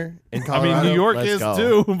Hunter in I Colorado. mean, New York let's is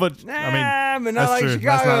go. too, but I mean, but not that's like true. Chicago.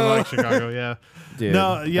 That's not like Chicago, yeah. Dude,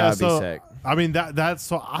 No, yeah, that'd so be sick. I mean that's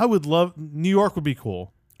so I would love New York would be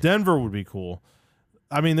cool. Denver would be cool.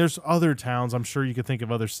 I mean, there's other towns. I'm sure you could think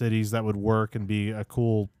of other cities that would work and be a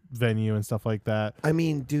cool venue and stuff like that. I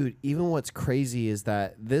mean, dude, even what's crazy is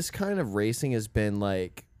that this kind of racing has been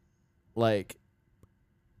like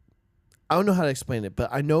I don't know how to explain it, but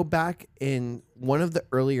I know back in one of the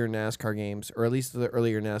earlier NASCAR games, or at least the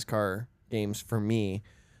earlier NASCAR games for me,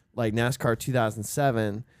 like NASCAR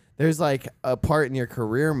 2007, there's like a part in your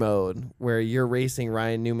career mode where you're racing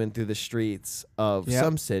Ryan Newman through the streets of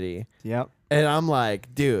some city. Yep. And I'm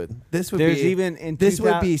like, dude, this would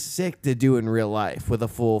would be sick to do in real life with a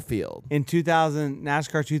full field. In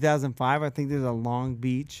NASCAR 2005, I think there's a Long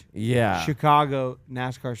Beach, Yeah. Chicago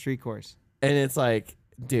NASCAR street course. And it's like,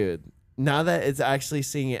 dude, now that it's actually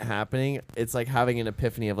seeing it happening, it's like having an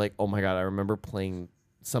epiphany of like, oh my God, I remember playing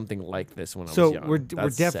something like this when I was young. So we're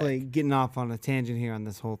definitely getting off on a tangent here on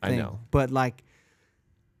this whole thing. I know. But like,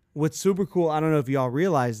 what's super cool, I don't know if y'all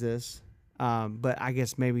realize this, but I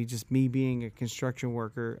guess maybe just me being a construction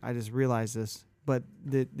worker, I just realized this. But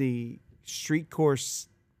the street course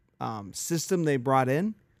system they brought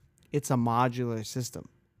in, it's a modular system.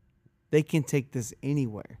 They can take this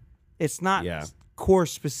anywhere. It's not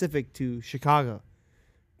course specific to Chicago.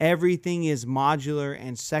 Everything is modular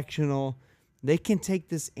and sectional. They can take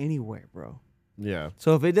this anywhere, bro. Yeah.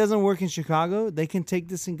 So if it doesn't work in Chicago, they can take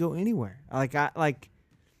this and go anywhere.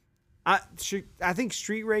 I think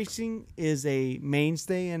street racing is a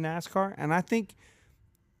mainstay in NASCAR, and I think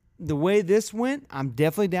the way this went, I'm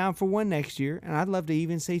definitely down for one next year, and I'd love to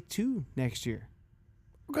even say two next year.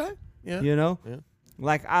 Okay. Yeah. You know? Yeah.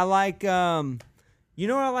 Like I like you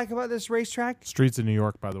know what I like about this racetrack? Streets in New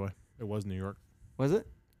York, by the way. It was New York. Was it?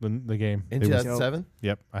 The game. In It was- 2007?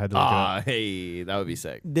 Yep. I had to look it up. Hey, that would be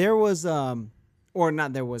sick. There was or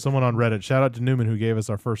not there was Someone on Reddit. Shout out to Newman who gave us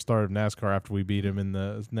our first start of NASCAR after we beat him in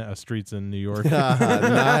the streets in New York.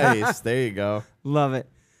 Nice. There you go. Love it.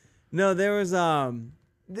 No, there was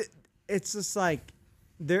it's just like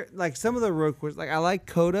there like some of the road courses. Like I like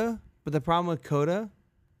Coda, but the problem with Coda,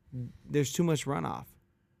 there's too much runoff.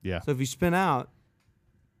 Yeah. So if you spin out,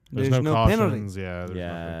 there's no no cautions. penalties. Yeah. there's nothing.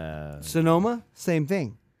 Yeah. Sonoma, same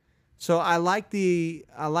thing. So I like the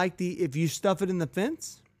if you stuff it in the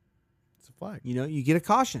fence, It's a flag. you know, you get a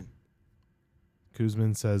caution.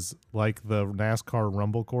 Kuzman says like the NASCAR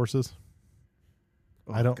Rumble courses.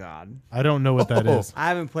 Oh don't- God. I don't know what that Oh. is. I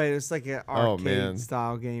haven't played it. It's like an arcade man.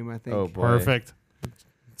 style game, I think. Oh boy. Perfect.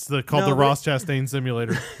 It's called No, the but- Ross Chastain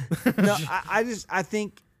Simulator. No, I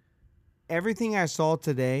think everything I saw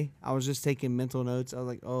today, I was just taking mental notes. I was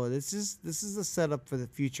like, oh, this is a setup for the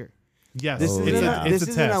future. Yes. This Oh, isn't yeah. a, this it's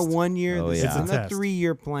a isn't a test. 1 year. Oh, This yeah. isn't It's a a test.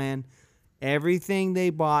 3-year plan. Everything they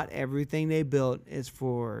bought, everything they built is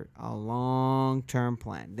for a long-term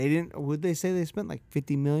plan. They didn't. Would they say they spent like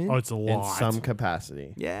 $50 million? Oh, it's a In lot. some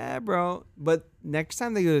capacity. Yeah, bro. But next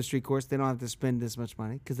time they go to the street course, they don't have to spend this much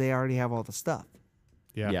money because they already have all the stuff.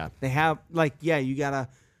 yeah. Yeah. They have you gotta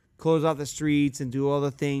close off the streets and do all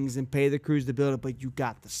the things and pay the crews to build it, but you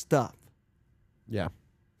got the stuff. Yeah.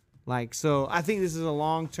 So I think this is a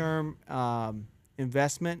long-term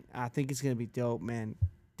investment. I think it's gonna be dope, man.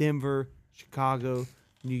 Denver, Chicago,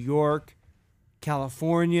 New York,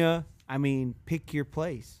 California. I mean, pick your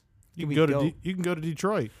place. You It's can gonna go be to dope. you can go to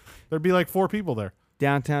Detroit. There'd be like 4 people there.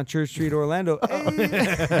 Downtown Church Street, Orlando.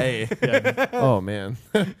 Hey, Hey. Oh man.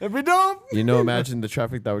 it'd be dope. Imagine the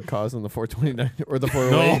traffic that would cause on the 429 or the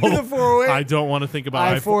 408. No, The 408. I don't want to think about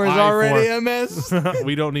I-4 is already a mess.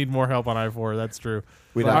 We don't need more help on I-4. That's true.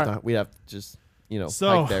 We'd have to just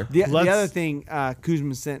So- hike there. The Let's- other thing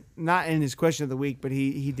Kuzma sent, not in his question of the week, but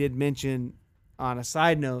he did mention on a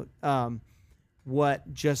side note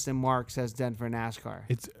what Justin Marks has done for NASCAR.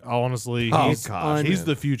 It's honestly, Oh, he's, gosh, he's man.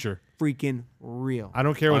 the future. Freaking real. I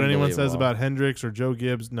don't care what anyone says Unbelievable. about Hendricks or Joe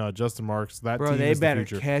Gibbs. No, Justin Marks. That Bro, team they is the better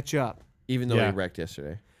future. catch up. Even though Yeah. he wrecked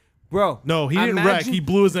yesterday. Bro. No, he didn't wreck. imagine- He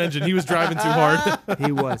blew his engine. He was driving too hard.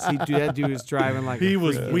 He was. That dude was driving like He a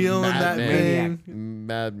was freaking wheeling that maniac. thing.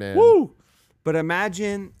 Madman. Woo! But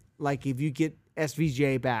imagine, like, if you get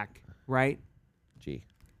SVJ back, right? G.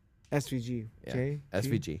 SVG. Yeah. J?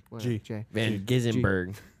 SVG. Whatever, G. J. Van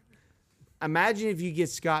Gissenberg. Imagine if you get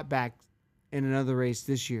Scott back in another race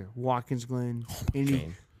this year. Watkins Glen.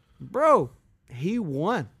 Game. Bro, he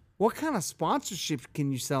won. What kind of sponsorships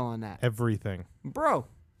can you sell on that? Everything. Bro,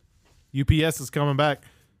 UPS is coming back.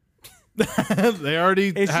 They already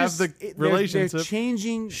it's have just, the they're relationship.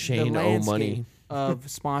 changing Shane the owe landscape money. of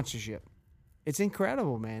sponsorship. It's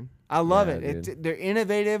incredible, man. I love Yeah, it. They're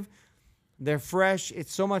innovative. They're fresh.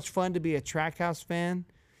 It's so much fun to be a Trackhouse fan,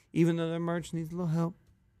 even though their merch needs a little help.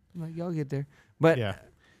 I'm like, y'all get there. But Yeah.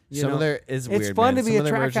 Some of their is It's weird. fun man. to be some a of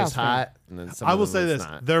their track merch house is fan. hot, and then some I of will them say it's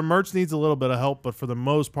this: not. their merch needs a little bit of help, but for the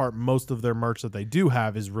most part, most of their merch that they do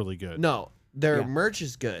have is really good. No, their Yeah. merch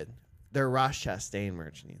is good. Their Ross Chastain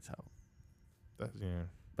merch needs help, Yeah.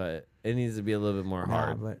 but it needs to be a little bit more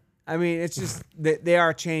hard. But I mean, it's just they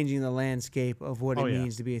are changing the landscape of what Oh, it yeah.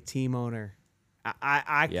 means to be a team owner.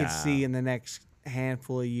 I Yeah. could see in the next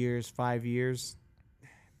handful of years, 5 years,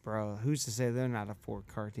 bro. Who's to say they're not a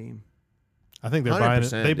 4-car team? I think they're buying it.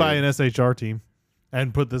 100%, They buy dude. an SHR team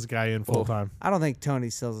and put this guy in full time. I don't think Tony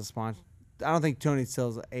sells a sponsor. I don't think Tony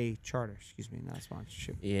sells a charter. Excuse me, not a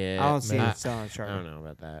sponsorship. Yeah, I don't see man. him selling a I charter. don't know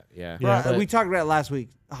about that. Yeah, Yeah. Bro, but- we talked about it last week.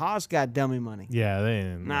 Haas got dummy money. Yeah, they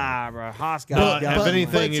ain't. Nah, bro. Haas got But dummy if but- money.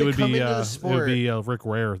 anything, but it to would come be into the it would sport- be Rick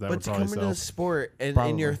Ware that but would to probably come into the sell. sport and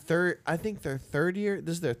in your third, I think their third year.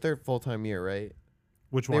 This is their third full time year, right?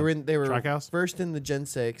 Which one? They were Trackhouse? first in the Gen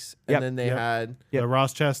 6, and Yep. then they Yep. had Yep. The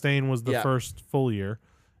Ross Chastain was the Yeah. first full year,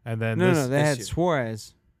 and then No, this, no, they had year.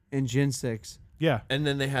 Suarez in Gen 6. yeah, and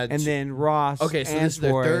then they had And then Ross Okay, so and this is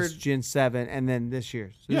their Suarez, third- Gen 7, and then this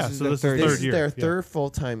year. So Yeah, this is so the this is third third this is year. their Yeah. third full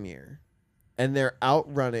time year, and they're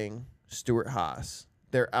outrunning Stuart Haas.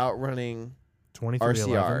 They're outrunning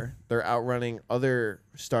 2311. RCR. They're outrunning other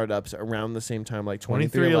startups around the same time, like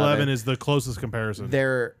 2311 is the closest comparison,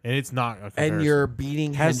 They're and it's not a comparison. and you're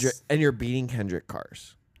beating Has- Hendrick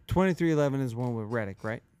cars, 2311 is one with Reddick,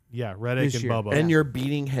 right? yeah, Reddick this and year. Bubba. and you're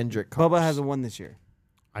beating Hendrick cars. Bubba hasn't won this year.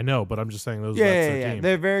 I know, but I'm just saying those. Yeah, that's yeah, their yeah. team.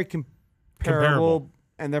 They're very comparable, Comparable.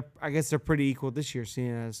 and I guess they're pretty equal this year, seeing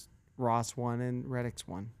as Ross won and Reddick's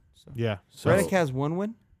won. So Yeah, So- Reddick has one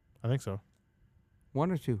win, I think so.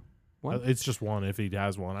 1 or 2. One. It's just one if he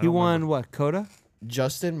has one. I He don't won remember. what? Coda.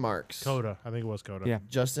 Justin Marks. Coda. I think it was Coda. Yeah.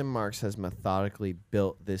 Justin Marks has methodically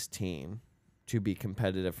built this team to be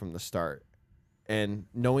competitive from the start. And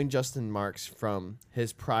knowing Justin Marks from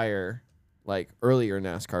his prior, like earlier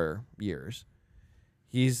NASCAR years,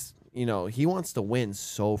 he's, he wants to win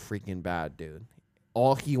so freaking bad, dude.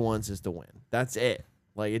 All he wants is to win. That's it.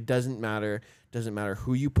 Like, it doesn't matter. Doesn't matter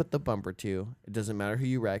who you put the bumper to. It doesn't matter who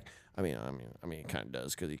you wreck. I mean, it kind of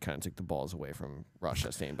does because he kind of took the balls away from Ross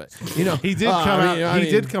Chastain. But He did come out. He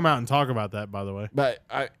did come out and talk about that, by the way, But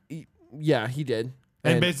yeah, he did.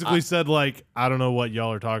 and basically said like, I don't know what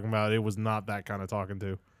y'all are talking about. It was not that kind of talking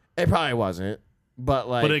to, It probably wasn't, but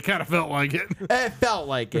like, but it kind of felt like it. it felt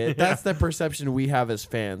like it. That's the perception we have as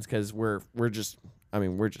fans because we're just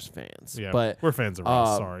fans. Yeah, but we're fans of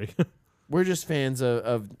Ross. Sorry. we're just fans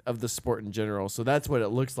of the sport in general. So that's what it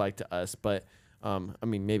looks like to us. But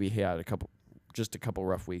maybe he had a couple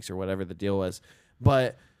rough weeks or whatever the deal was.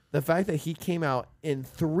 But the fact that he came out in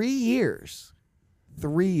 3 years,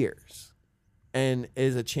 and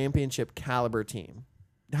is a championship caliber team.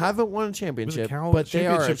 Haven't won a It was a championship, but they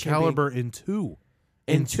are a championship caliber in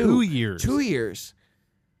 2 years. 2 years.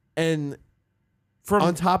 And From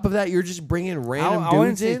on top of that, you're just bringing random I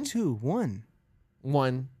wouldn't dudes say in. 2,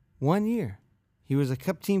 1. 1 year. He was a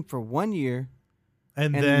Cup team for 1 year,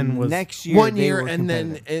 and and then was next year 1 they year, were and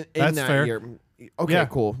then competitive. in That's that fair. year. Okay, Yeah.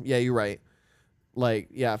 cool. Yeah, you're right. Like,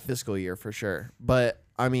 yeah, fiscal year for sure. But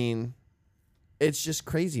I mean, it's just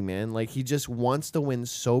crazy, man. Like, he just wants to win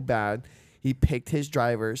so bad. He picked his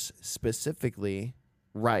drivers specifically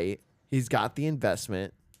right. He's got the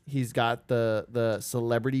investment. He's got the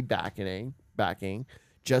celebrity backing,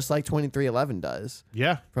 just like 2311 does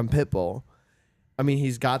yeah. from Pitbull. I mean,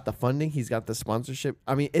 he's got the funding. He's got the sponsorship.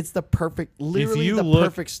 I mean, it's the perfect, literally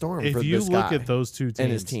perfect storm If for you this look guy at those two teams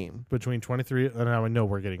and his team. between 23, and I know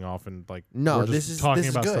we're getting off and like No, we're just this is talking this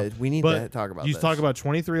is about good. stuff. We need But to talk about you this. talk about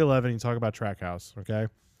 2311, you talk about Trackhouse, okay?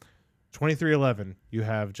 2311, you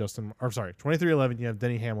have 2311, you have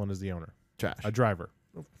Denny Hamlin as the owner, trash. a driver.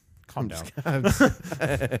 Calm down. I'm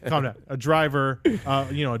Calm down. A driver,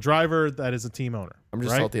 a driver that is a team owner.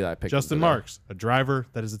 just right? salty that I picked Justin him today. Marks, a driver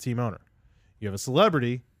that is a team owner. You have a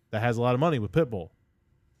celebrity that has a lot of money with Pitbull.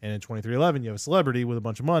 And in 2311, you have a celebrity with a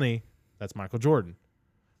bunch of money. That's Michael Jordan.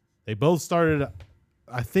 They both started,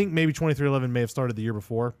 I think maybe 2311 may have started the year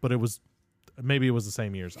before, but maybe it was the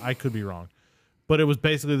same years. I could be wrong. But it was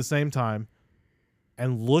basically the same time.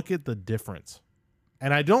 And look at the difference.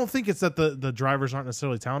 And I don't think it's that the drivers aren't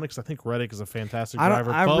necessarily talented, because I think Reddick is a fantastic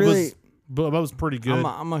driver. Bubba's pretty good.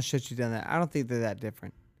 I'm going to shut you down there. I don't think they're that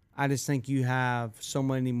different. I just think you have so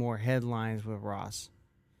many more headlines with Ross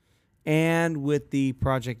and with the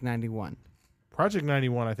Project 91. Project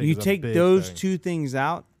 91, I think, You is a take big those thing. two things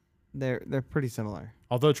out, they're pretty similar.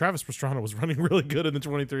 Although Travis Pastrana was running really good in the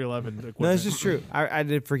 2311 equipment. No, this is true. I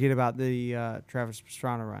did forget about the Travis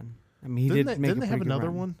Pastrana run. I mean, he Didn't did they, make didn't a they have pretty good another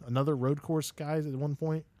run. one? Another road course guys at one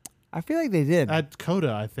point? I feel like they did. At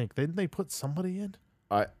Coda, I think. Didn't they put somebody in?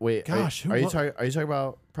 Wait, Gosh, are you talking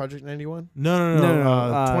about Project 91? No. No.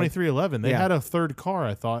 2311. They yeah. had a third car,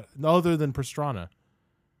 I thought, other than Pastrana.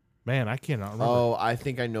 Man, I cannot remember. Oh, I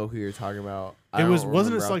think I know who you're talking about.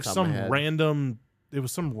 Wasn't it like some random? It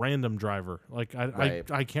was some random driver. Like Right.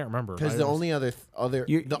 I can't remember. Because the only other I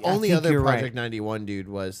Project think you're right. 91 dude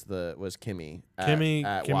was Kimmy. Kimmy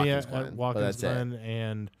at at Watkins Glen, but Watkins that's it. Glen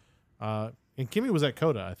and Kimmy was at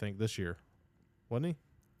Coda, I think, this year, wasn't he?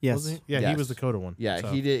 Yes. Wasn't he? Yeah, he Yes. was the Coda one. Yeah, so.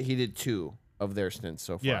 he did 2 of their stints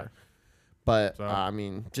so far. Yeah. But So- I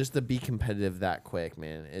mean, just to be competitive that quick,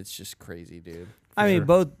 man, it's just crazy, dude. I mean,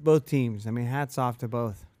 sure. both teams. I mean, hats off to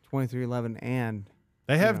both 2311 and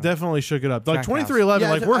They have know, definitely shook it up. Like Trackhouse. 2311,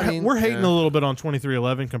 Yeah, like I mean, we're hating yeah. a little bit on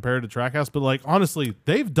 2311 compared to Trackhouse, but like honestly,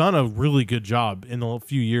 they've done a really good job in the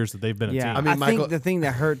few years that they've been a yeah. team. I mean, I Michael- think the thing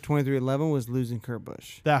that hurt 2311 was losing Kurt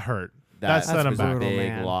Busch. That hurt. That That's set him a back. big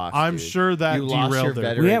man. loss. I'm dude. sure that You lost your derailed their.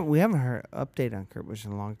 veteran- We haven't heard an update on Kurt Busch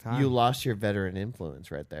in a long time. You lost your veteran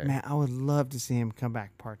influence right there. Man, I would love to see him come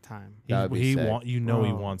back part time. That would be He sick. he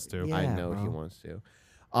Bro, wants to. yeah. I know he bro. wants to.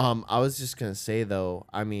 I was just gonna say though,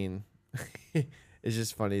 I mean, it's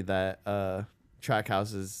just funny that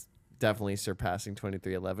Trackhouse is definitely surpassing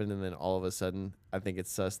 2311, and then all of a sudden, I think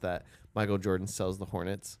it's sus that Michael Jordan sells the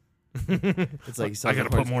Hornets. It's like he sells I gotta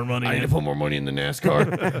the put Hornets. more money I need in. to put more money in the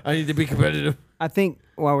NASCAR. I need to be competitive. I think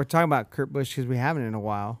while we're talking about Kurt Busch, because we haven't in a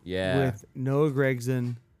while. Yeah. With Noah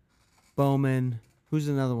Gragson, Bowman, who's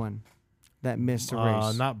another one that missed a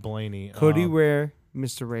race? Not Blaney. Cody Ware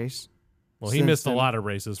missed a race. Well, he since missed a then. lot of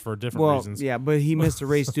races for different Well, reasons. yeah, but he missed a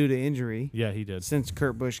race due to injury Yeah, he did. since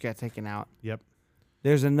Kurt Busch got taken out. Yep.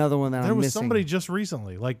 There's another one that There I'm was missing. somebody just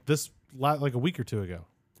recently, like like a week or two ago.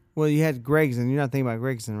 Well, you had Gregson. You're not thinking about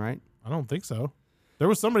Gregson, right? I don't think so. There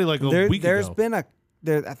was somebody like a week There's ago. been I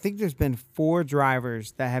think there's been 4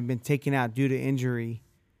 drivers that have been taken out due to injury.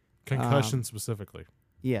 Concussion specifically.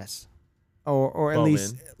 Yes, or at Bowman.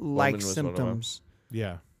 least like was one of them. symptoms.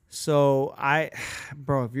 Yeah. So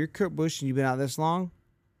bro, if you're Kurt Busch and you've been out this long,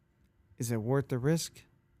 is it worth the risk?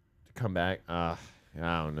 To come back, I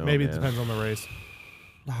don't know. Maybe it man. depends on the race.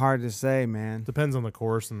 Hard to say, man. Depends on the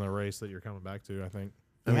course and the race that you're coming back to, I think.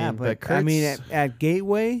 I Yeah, mean, but I mean, Kurt's- at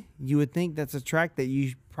Gateway, you would think that's a track that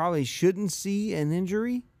you probably shouldn't see an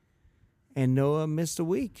injury. And Noah missed a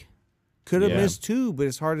week. Could have Yeah. missed 2, but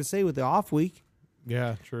it's hard to say with the off week.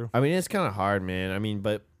 Yeah, true. I mean, it's kind of hard, man. I mean,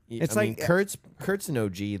 but It's I mean, like- Kurt's an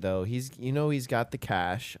OG though. He's got the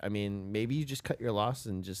cash. I mean, maybe you just cut your losses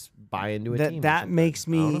and just buy into a team. or That something. makes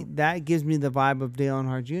I don't me know. that gives me the vibe of Dale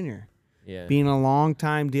Earnhardt Jr. Yeah. Being a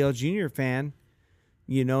longtime Dale Jr. fan,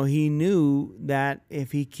 you know, he knew that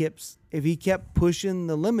if he kept pushing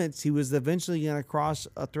the limits, he was eventually going to cross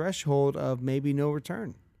a threshold of maybe no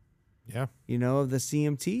return. Yeah, You know, of the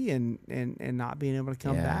CMT and not being able to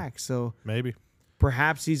come Yeah. back. So maybe.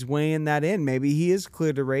 perhaps he's weighing that in. Maybe he is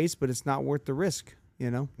clear to race, but it's not worth the risk.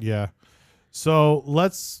 You know, Yeah. So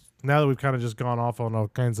now that we've kind of just gone off on all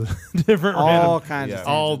kinds of different all random, kinds yeah. of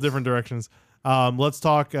all tangents. different directions. Let's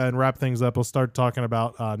talk and wrap things up. We'll start talking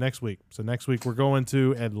about next week. So next week we're going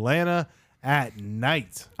to Atlanta at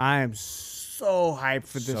night. I am so hyped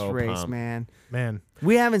for this So race, pumped. man. Man,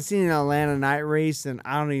 We haven't seen an Atlanta night race, and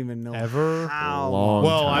I don't even know Ever? how. Long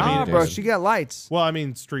Well, time, I mean, Ah, dude. bro, she got lights. well, I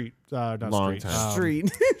mean street, not Long street. time.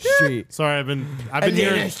 Street. Street. Sorry, I've been Atlanta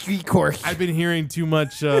hearing street course. I've been hearing too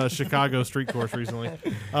much Chicago street course recently.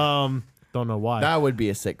 Don't know why. That would be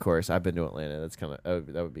a sick course. I've been to Atlanta. That's kind of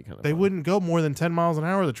that would be kind of. They wouldn't go more than 10 miles an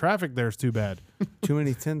hour. The traffic there is too bad. Too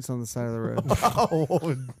many tents on the side of the road.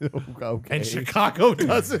 Oh, okay. And Chicago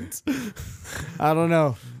doesn't. I don't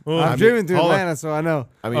know. Well, I've driven through hold on. Atlanta, so I know.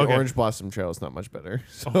 I mean, Okay. Orange Blossom Trail is not much better.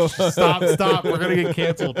 So. Oh, stop. We're going to get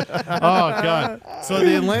canceled. Oh, God. So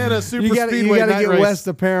the Atlanta Super You gotta Speedway night get race. west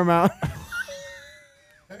of Paramount.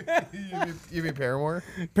 you mean Paramore?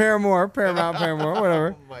 Paramount,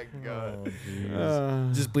 whatever. Oh my god!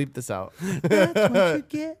 Uh, Just bleep this out. That's what you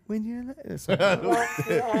get when you're.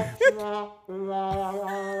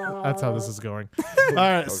 That's how this is going. All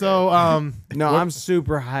right. So No, I'm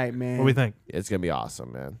super hyped, man. what do we think? It's gonna be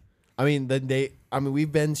awesome, man. I mean,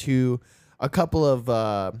 we've been to a couple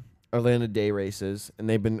of Atlanta day races, and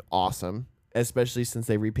they've been awesome, especially since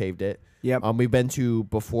they repaved it. Yep. We've been to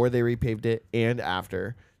before they repaved it and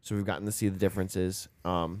after, so we've gotten to see the differences.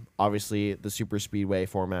 Obviously, the super speedway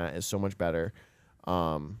format is so much better.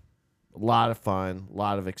 A lot of fun, a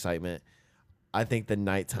lot of excitement. I think the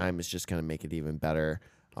nighttime is just gonna make it even better.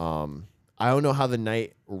 I don't know how the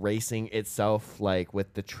night racing itself, like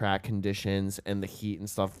with the track conditions and the heat and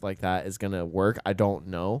stuff like that, is gonna work. I don't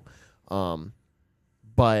know. But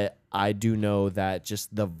But I do know that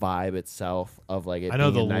just the vibe itself of like it being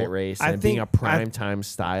a night race and being a prime time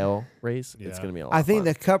style race, it's going to be a lot I of think fun.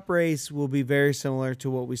 the Cup race will be very similar to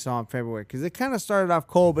what we saw in February because it kind of started off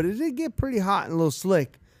cold, but it did get pretty hot and a little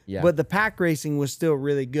slick. Yeah. But the pack racing was still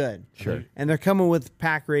really good. Sure. And they're coming with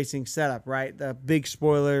pack racing setup, right? The big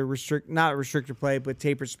spoiler, not restrictor plate, but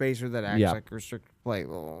tapered spacer that acts like a restrictor plate.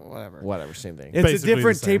 Well, whatever. Same thing. It's Basically a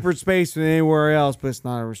different the same. tapered space than anywhere else, but it's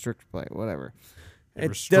not a restrictor plate. Whatever. It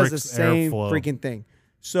does the restricts same airflow. freaking thing.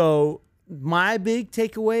 So my big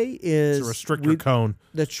takeaway is It's a restrictor cone.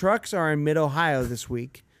 the trucks are in mid-Ohio this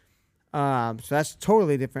week. So that's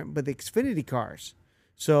totally different. But the Xfinity cars.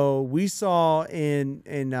 So we saw in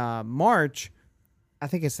March, I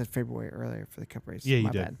think I said February earlier for the Cup race. Yeah, you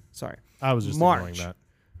My did. bad. Sorry. I was just March.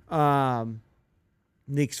 ignoring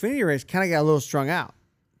The Xfinity race kind of got a little strung out.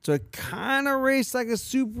 So it kind of raced like a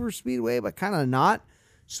super speedway, but kind of not.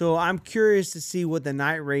 So I'm curious to see what the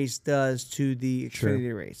night race does to the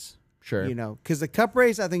Xfinity race. Sure. You know, because the Cup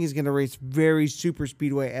race, I think is going to race very super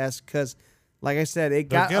speedway-esque because, like I said, it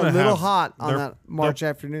got a gonna little have- hot on they're- that March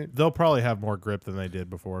afternoon. that. They'll probably have more grip than they did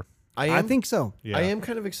before. I think so. Yeah. I am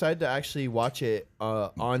kind of excited to actually watch it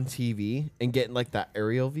on TV and get like that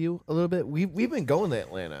aerial view a little bit. We've been going to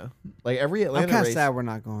Atlanta, like every I'm Atlanta kind of race. sad we're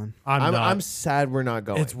not going. I'm not. I'm sad we're not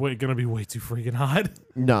going. It's gonna be way too freaking hot.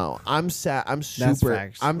 No, I'm sad. I'm super.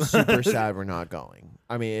 facts. I'm super sad we're not going.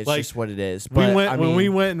 I mean, it's Like, just what it is. We But, went I when mean, we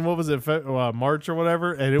went in what was it March or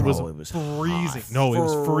whatever, and it Bro, was it was freezing. hot. No, it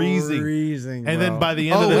was freezing. Freezing, And then bro. by the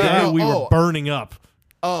end of the Oh, day, yeah. we were Oh. burning up.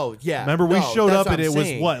 Oh yeah. Remember, we No, showed that's up what and I'm it was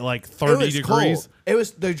saying. what, like It 30 was degrees. cold. It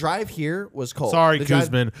was the drive here was cold. Sorry, The drive-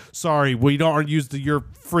 Kuzman. Sorry, we don't use your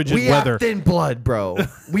frigid We weather. have thin blood, bro.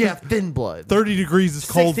 We have thin blood. 30 degrees is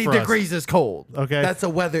cold 60 for us. degrees is cold. Okay. That's a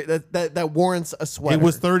weather that warrants a sweater. It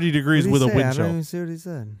was 30 degrees What with did a he say? wind I don't chill. even see what he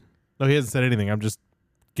said. No, he hasn't said anything. I'm just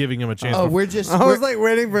giving him a chance. Oh, before- we're just I was like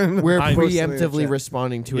waiting for him. we're I- preemptively Chat.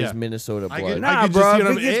 responding to Yeah. his Minnesota I blood. get- Nah, could just bro. see If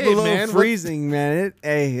what it gets I'm- below hey, man, what- freezing, man, it's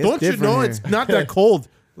don't you different know here. it's not that cold?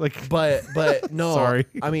 Like, but no. Sorry.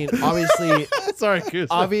 I mean, obviously, sorry, Kuzman.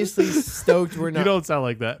 obviously stoked we're you not. don't sound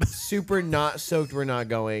like that. Super not stoked we're not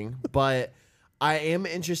going, but I am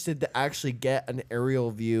interested to actually get an aerial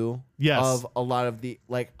view Yes. of a lot of the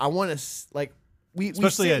I want to like we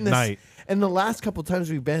Especially sit at in this, night. And the last couple times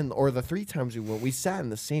we've been, or the 3 times we went, we sat in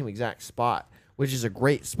the same exact spot, which is a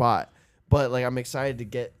great spot. But like I'm excited to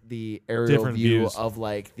get the aerial Different view views. of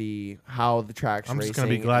like how the track's I'm racing. just gonna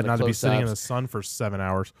be glad and the not to be sitting in the close-ups. sun for 7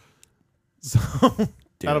 hours. So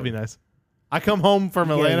that'll be nice. I come home from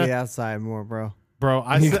You gotta Atlanta, get outside more, bro. bro.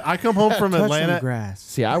 I come home from Touch some Atlanta. grass.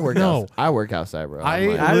 See, I work. No. I work outside, bro. I I'm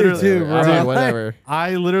like, I do literally, too, bro. I'm like, whatever.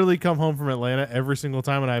 I literally come home from Atlanta every single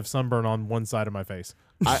time, and I have sunburn on one side of my face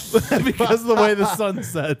because of the way the sun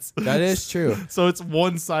sets. That is true. So it's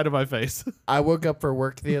one side of my face. I woke up for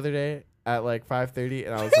work the other day at like 5:30,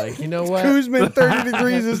 and I was like, you know what? Kuzman, 30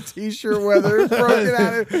 degrees is t-shirt weather. It's broken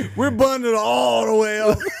out. We're bundled all the way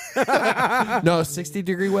up. No,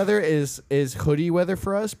 60-degree weather is hoodie weather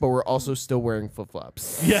for us, but we're also still wearing flip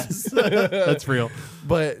flops. Yes, that's real.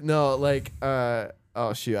 But no,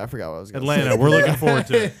 oh shoot, I forgot what I was going to Atlanta, we're looking forward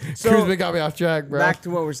to it. So Kuzma got me off track, bro. Back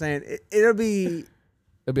to what we're saying. It'll be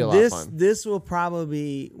It'll be a lot of this. fun. This will probably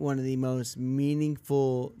be one of the most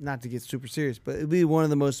meaningful. Not to get super serious, but it'll be one of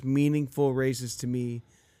the most meaningful races to me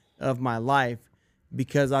of my life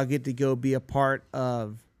because I'll get to go be a part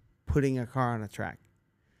of putting a car on a track.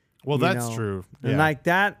 Well, You that's know, true. And Yeah. like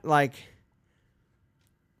that, like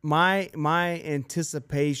my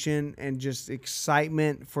anticipation and just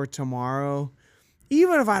excitement for tomorrow,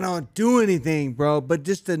 even if I don't do anything, bro, but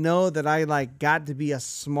just to know that I like got to be a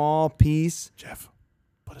small piece. Jeff,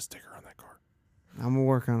 put a sticker on that car. I'm gonna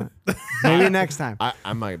work on it. Maybe next time.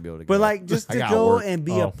 I might be able to go. But like just I to got go work. and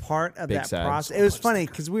be Oh, a part of big that sad. process. It was funny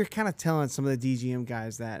because we were kind of telling some of the DGM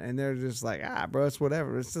guys that, and they're just like, bro, it's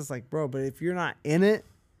whatever. It's just like, bro, but if you're not in it,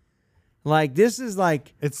 like this is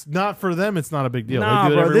like, It's not for them. It's not a big deal. nah, they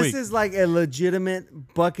do it bro, every this week. is like a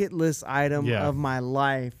legitimate bucket list item Yeah. of my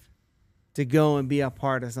life to go and be a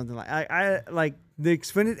part of something like I like the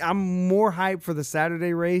Xfinity. I'm more hyped for the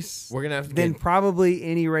Saturday race We're gonna have to than get, probably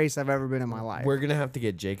any race I've ever been in my life. we're gonna have to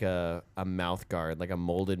get Jake a mouth guard, like a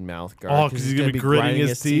molded mouth guard. Oh, 'cause he's gonna be gritting grinding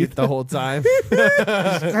his teeth. the whole time.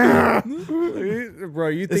 Bro,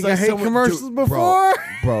 you think like I hate someone- commercials dude, before?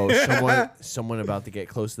 Bro, someone about to get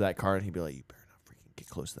close to that car, and he'd be like, "You better not freaking get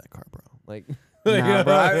close to that car, bro." Like, Nah,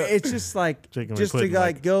 bro. It's just like Jake and just to putting,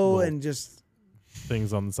 like like, go little and just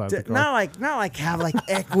things on the side of the car. not like have like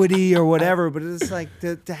equity or whatever, but it's like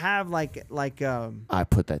to have like I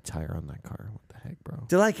put that tire on that car. What the heck, bro?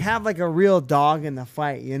 to like have like a real dog in the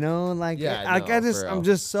fight, you know? Like, Yeah, like no, for I'm real.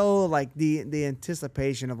 just so like the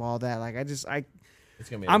anticipation of all that. Like It's gonna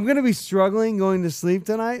be. I'm gonna be struggling going to sleep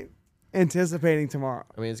tonight, anticipating tomorrow.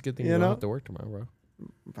 I mean, it's a good thing You you don't know? have to work tomorrow,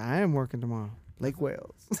 I am working tomorrow. Lake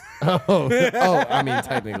Wales. bro. Oh, I mean,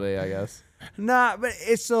 technically, I guess. Nah, but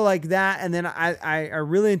it's so like that, and then I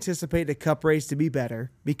really anticipate the cup race to be better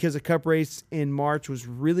because the cup race in March was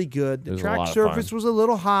really good. The was a track lot of surface fun. was a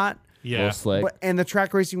little hot, Yeah. Little slick. and the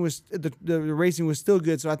track racing was the racing was still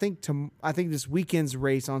good. So I think this weekend's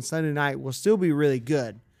race on Sunday night will still be really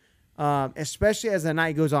good, especially as the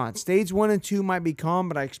night goes on. Stage 1 and 2 might be calm,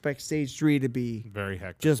 but I expect stage 3 to be Very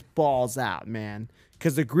hectic. just balls out, man.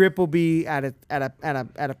 Because the grip will be at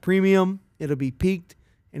a premium. It'll be peaked,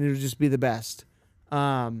 and it'll just be the best.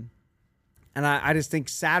 And I just think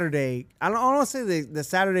Saturday. I don't want to say the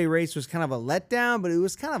Saturday race was kind of a letdown, but it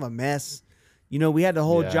was kind of a mess. You know, we had the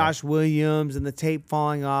whole Yeah. Josh Williams and the tape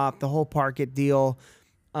falling off, the whole Parkett deal.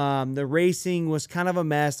 The racing was kind of a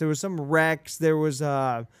mess. There was some wrecks. There was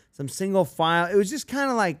some single file. It was just kind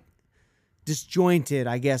of like disjointed,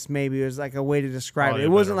 I guess. Maybe it was like a way to describe Probably it. It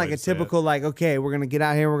a wasn't better like way a to say it. typical like, okay, we're gonna get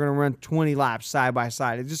out here, we're gonna run 20 laps side by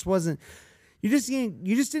side. It just wasn't. You just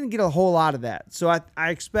didn't get a whole lot of that. So I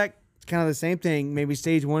expect kind of the same thing. Maybe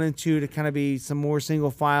stage 1 and 2 to kind of be some more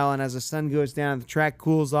single file, and as the sun goes down, the track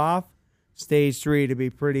cools off. Stage 3 to be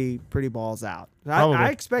pretty balls out. Probably. I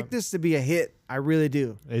expect this to be a hit. I really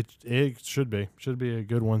do. It should be a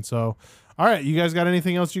good one. So, all right, you guys got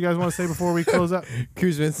anything else you guys want to say before we close out?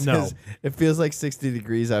 Kuzman says No. it feels like 60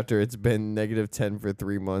 degrees after it's been -10 for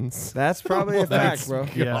 3 months. That's probably a fact, bro.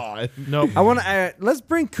 Yeah. God. Nope. I want to let's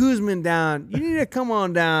bring Kuzman down. You need to come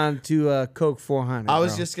on down to Coke 400. I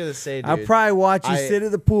was bro. just gonna say, dude. I'll probably watch you I- sit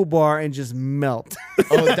at the pool bar and just melt.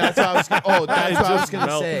 Oh, that's what I was. That's what I was Just gonna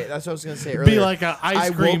melt. say. That's what I was gonna say earlier. Be like an I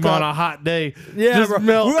ice cream woke on up- a hot day. Yeah, Just bro.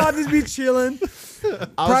 melt. We'll all just be chilling. I was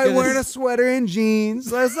Probably gonna wearing a sweater and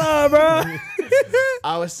jeans. What's up, bro?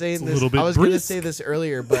 I was saying It's a this. little bit I was going to brisk. say this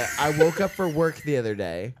earlier, but I woke up for work the other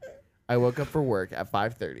day. I woke up for work at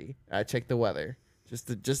 5:30. I checked the weather just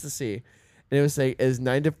to see, and it was like it's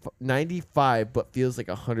 95, but feels like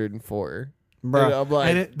 104. Bro. And I'm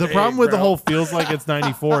like, And the "Dang, problem with the bro." whole feels like it's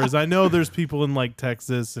 94 is I know there's people in like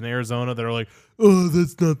Texas and Arizona that are like, oh,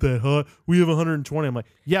 that's not that hot. We have 120. I'm like,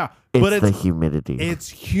 yeah, but It's the humidity. it's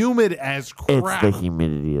humid as crap. It's the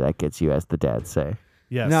humidity that gets you, as the dads say.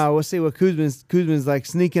 Yes. No, we'll see what Kuzman's like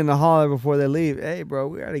sneaking the holler before they leave. Hey, bro,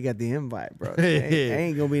 we already got the invite, bro.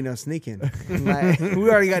 Ain't gonna be no sneaking. Like, we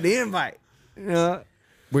already got the invite. You know?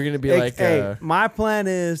 We're gonna be Hey, like, hey, my plan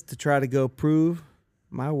is to try to go prove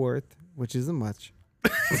my worth, which isn't much,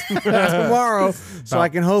 tomorrow, so I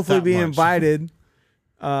can hopefully that be much. invited.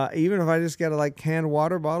 Even if I just gotta like hand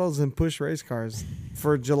water bottles and push race cars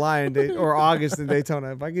for July and or August in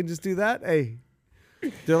Daytona. If I could just do that, hey.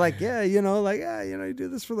 They're like, yeah, you do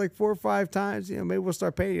this for like 4 or 5 times. Maybe we'll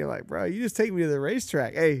start paying you. Like, bro, you just take me to the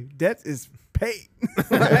racetrack. Hey, debt is paid.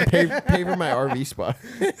 pay for my RV spot.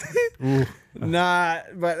 Nah,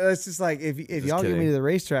 but it's just like if y'all get me kidding. to the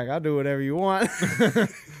racetrack, I'll do whatever you want.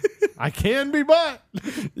 I can be bought.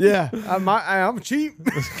 Yeah, I'm cheap.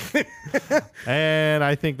 And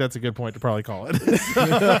I think that's a good point to probably call it.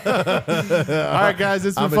 All right, guys,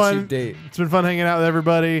 it's been I'm a fun. cheap date. It's been fun hanging out with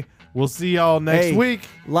everybody. We'll see y'all next Hey. week.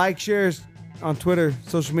 Like, shares on Twitter,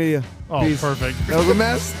 social media. Oh, Peace. perfect. That was a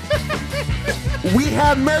mess. We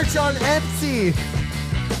have merch on Etsy.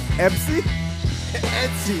 Etsy.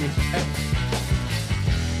 Etsy.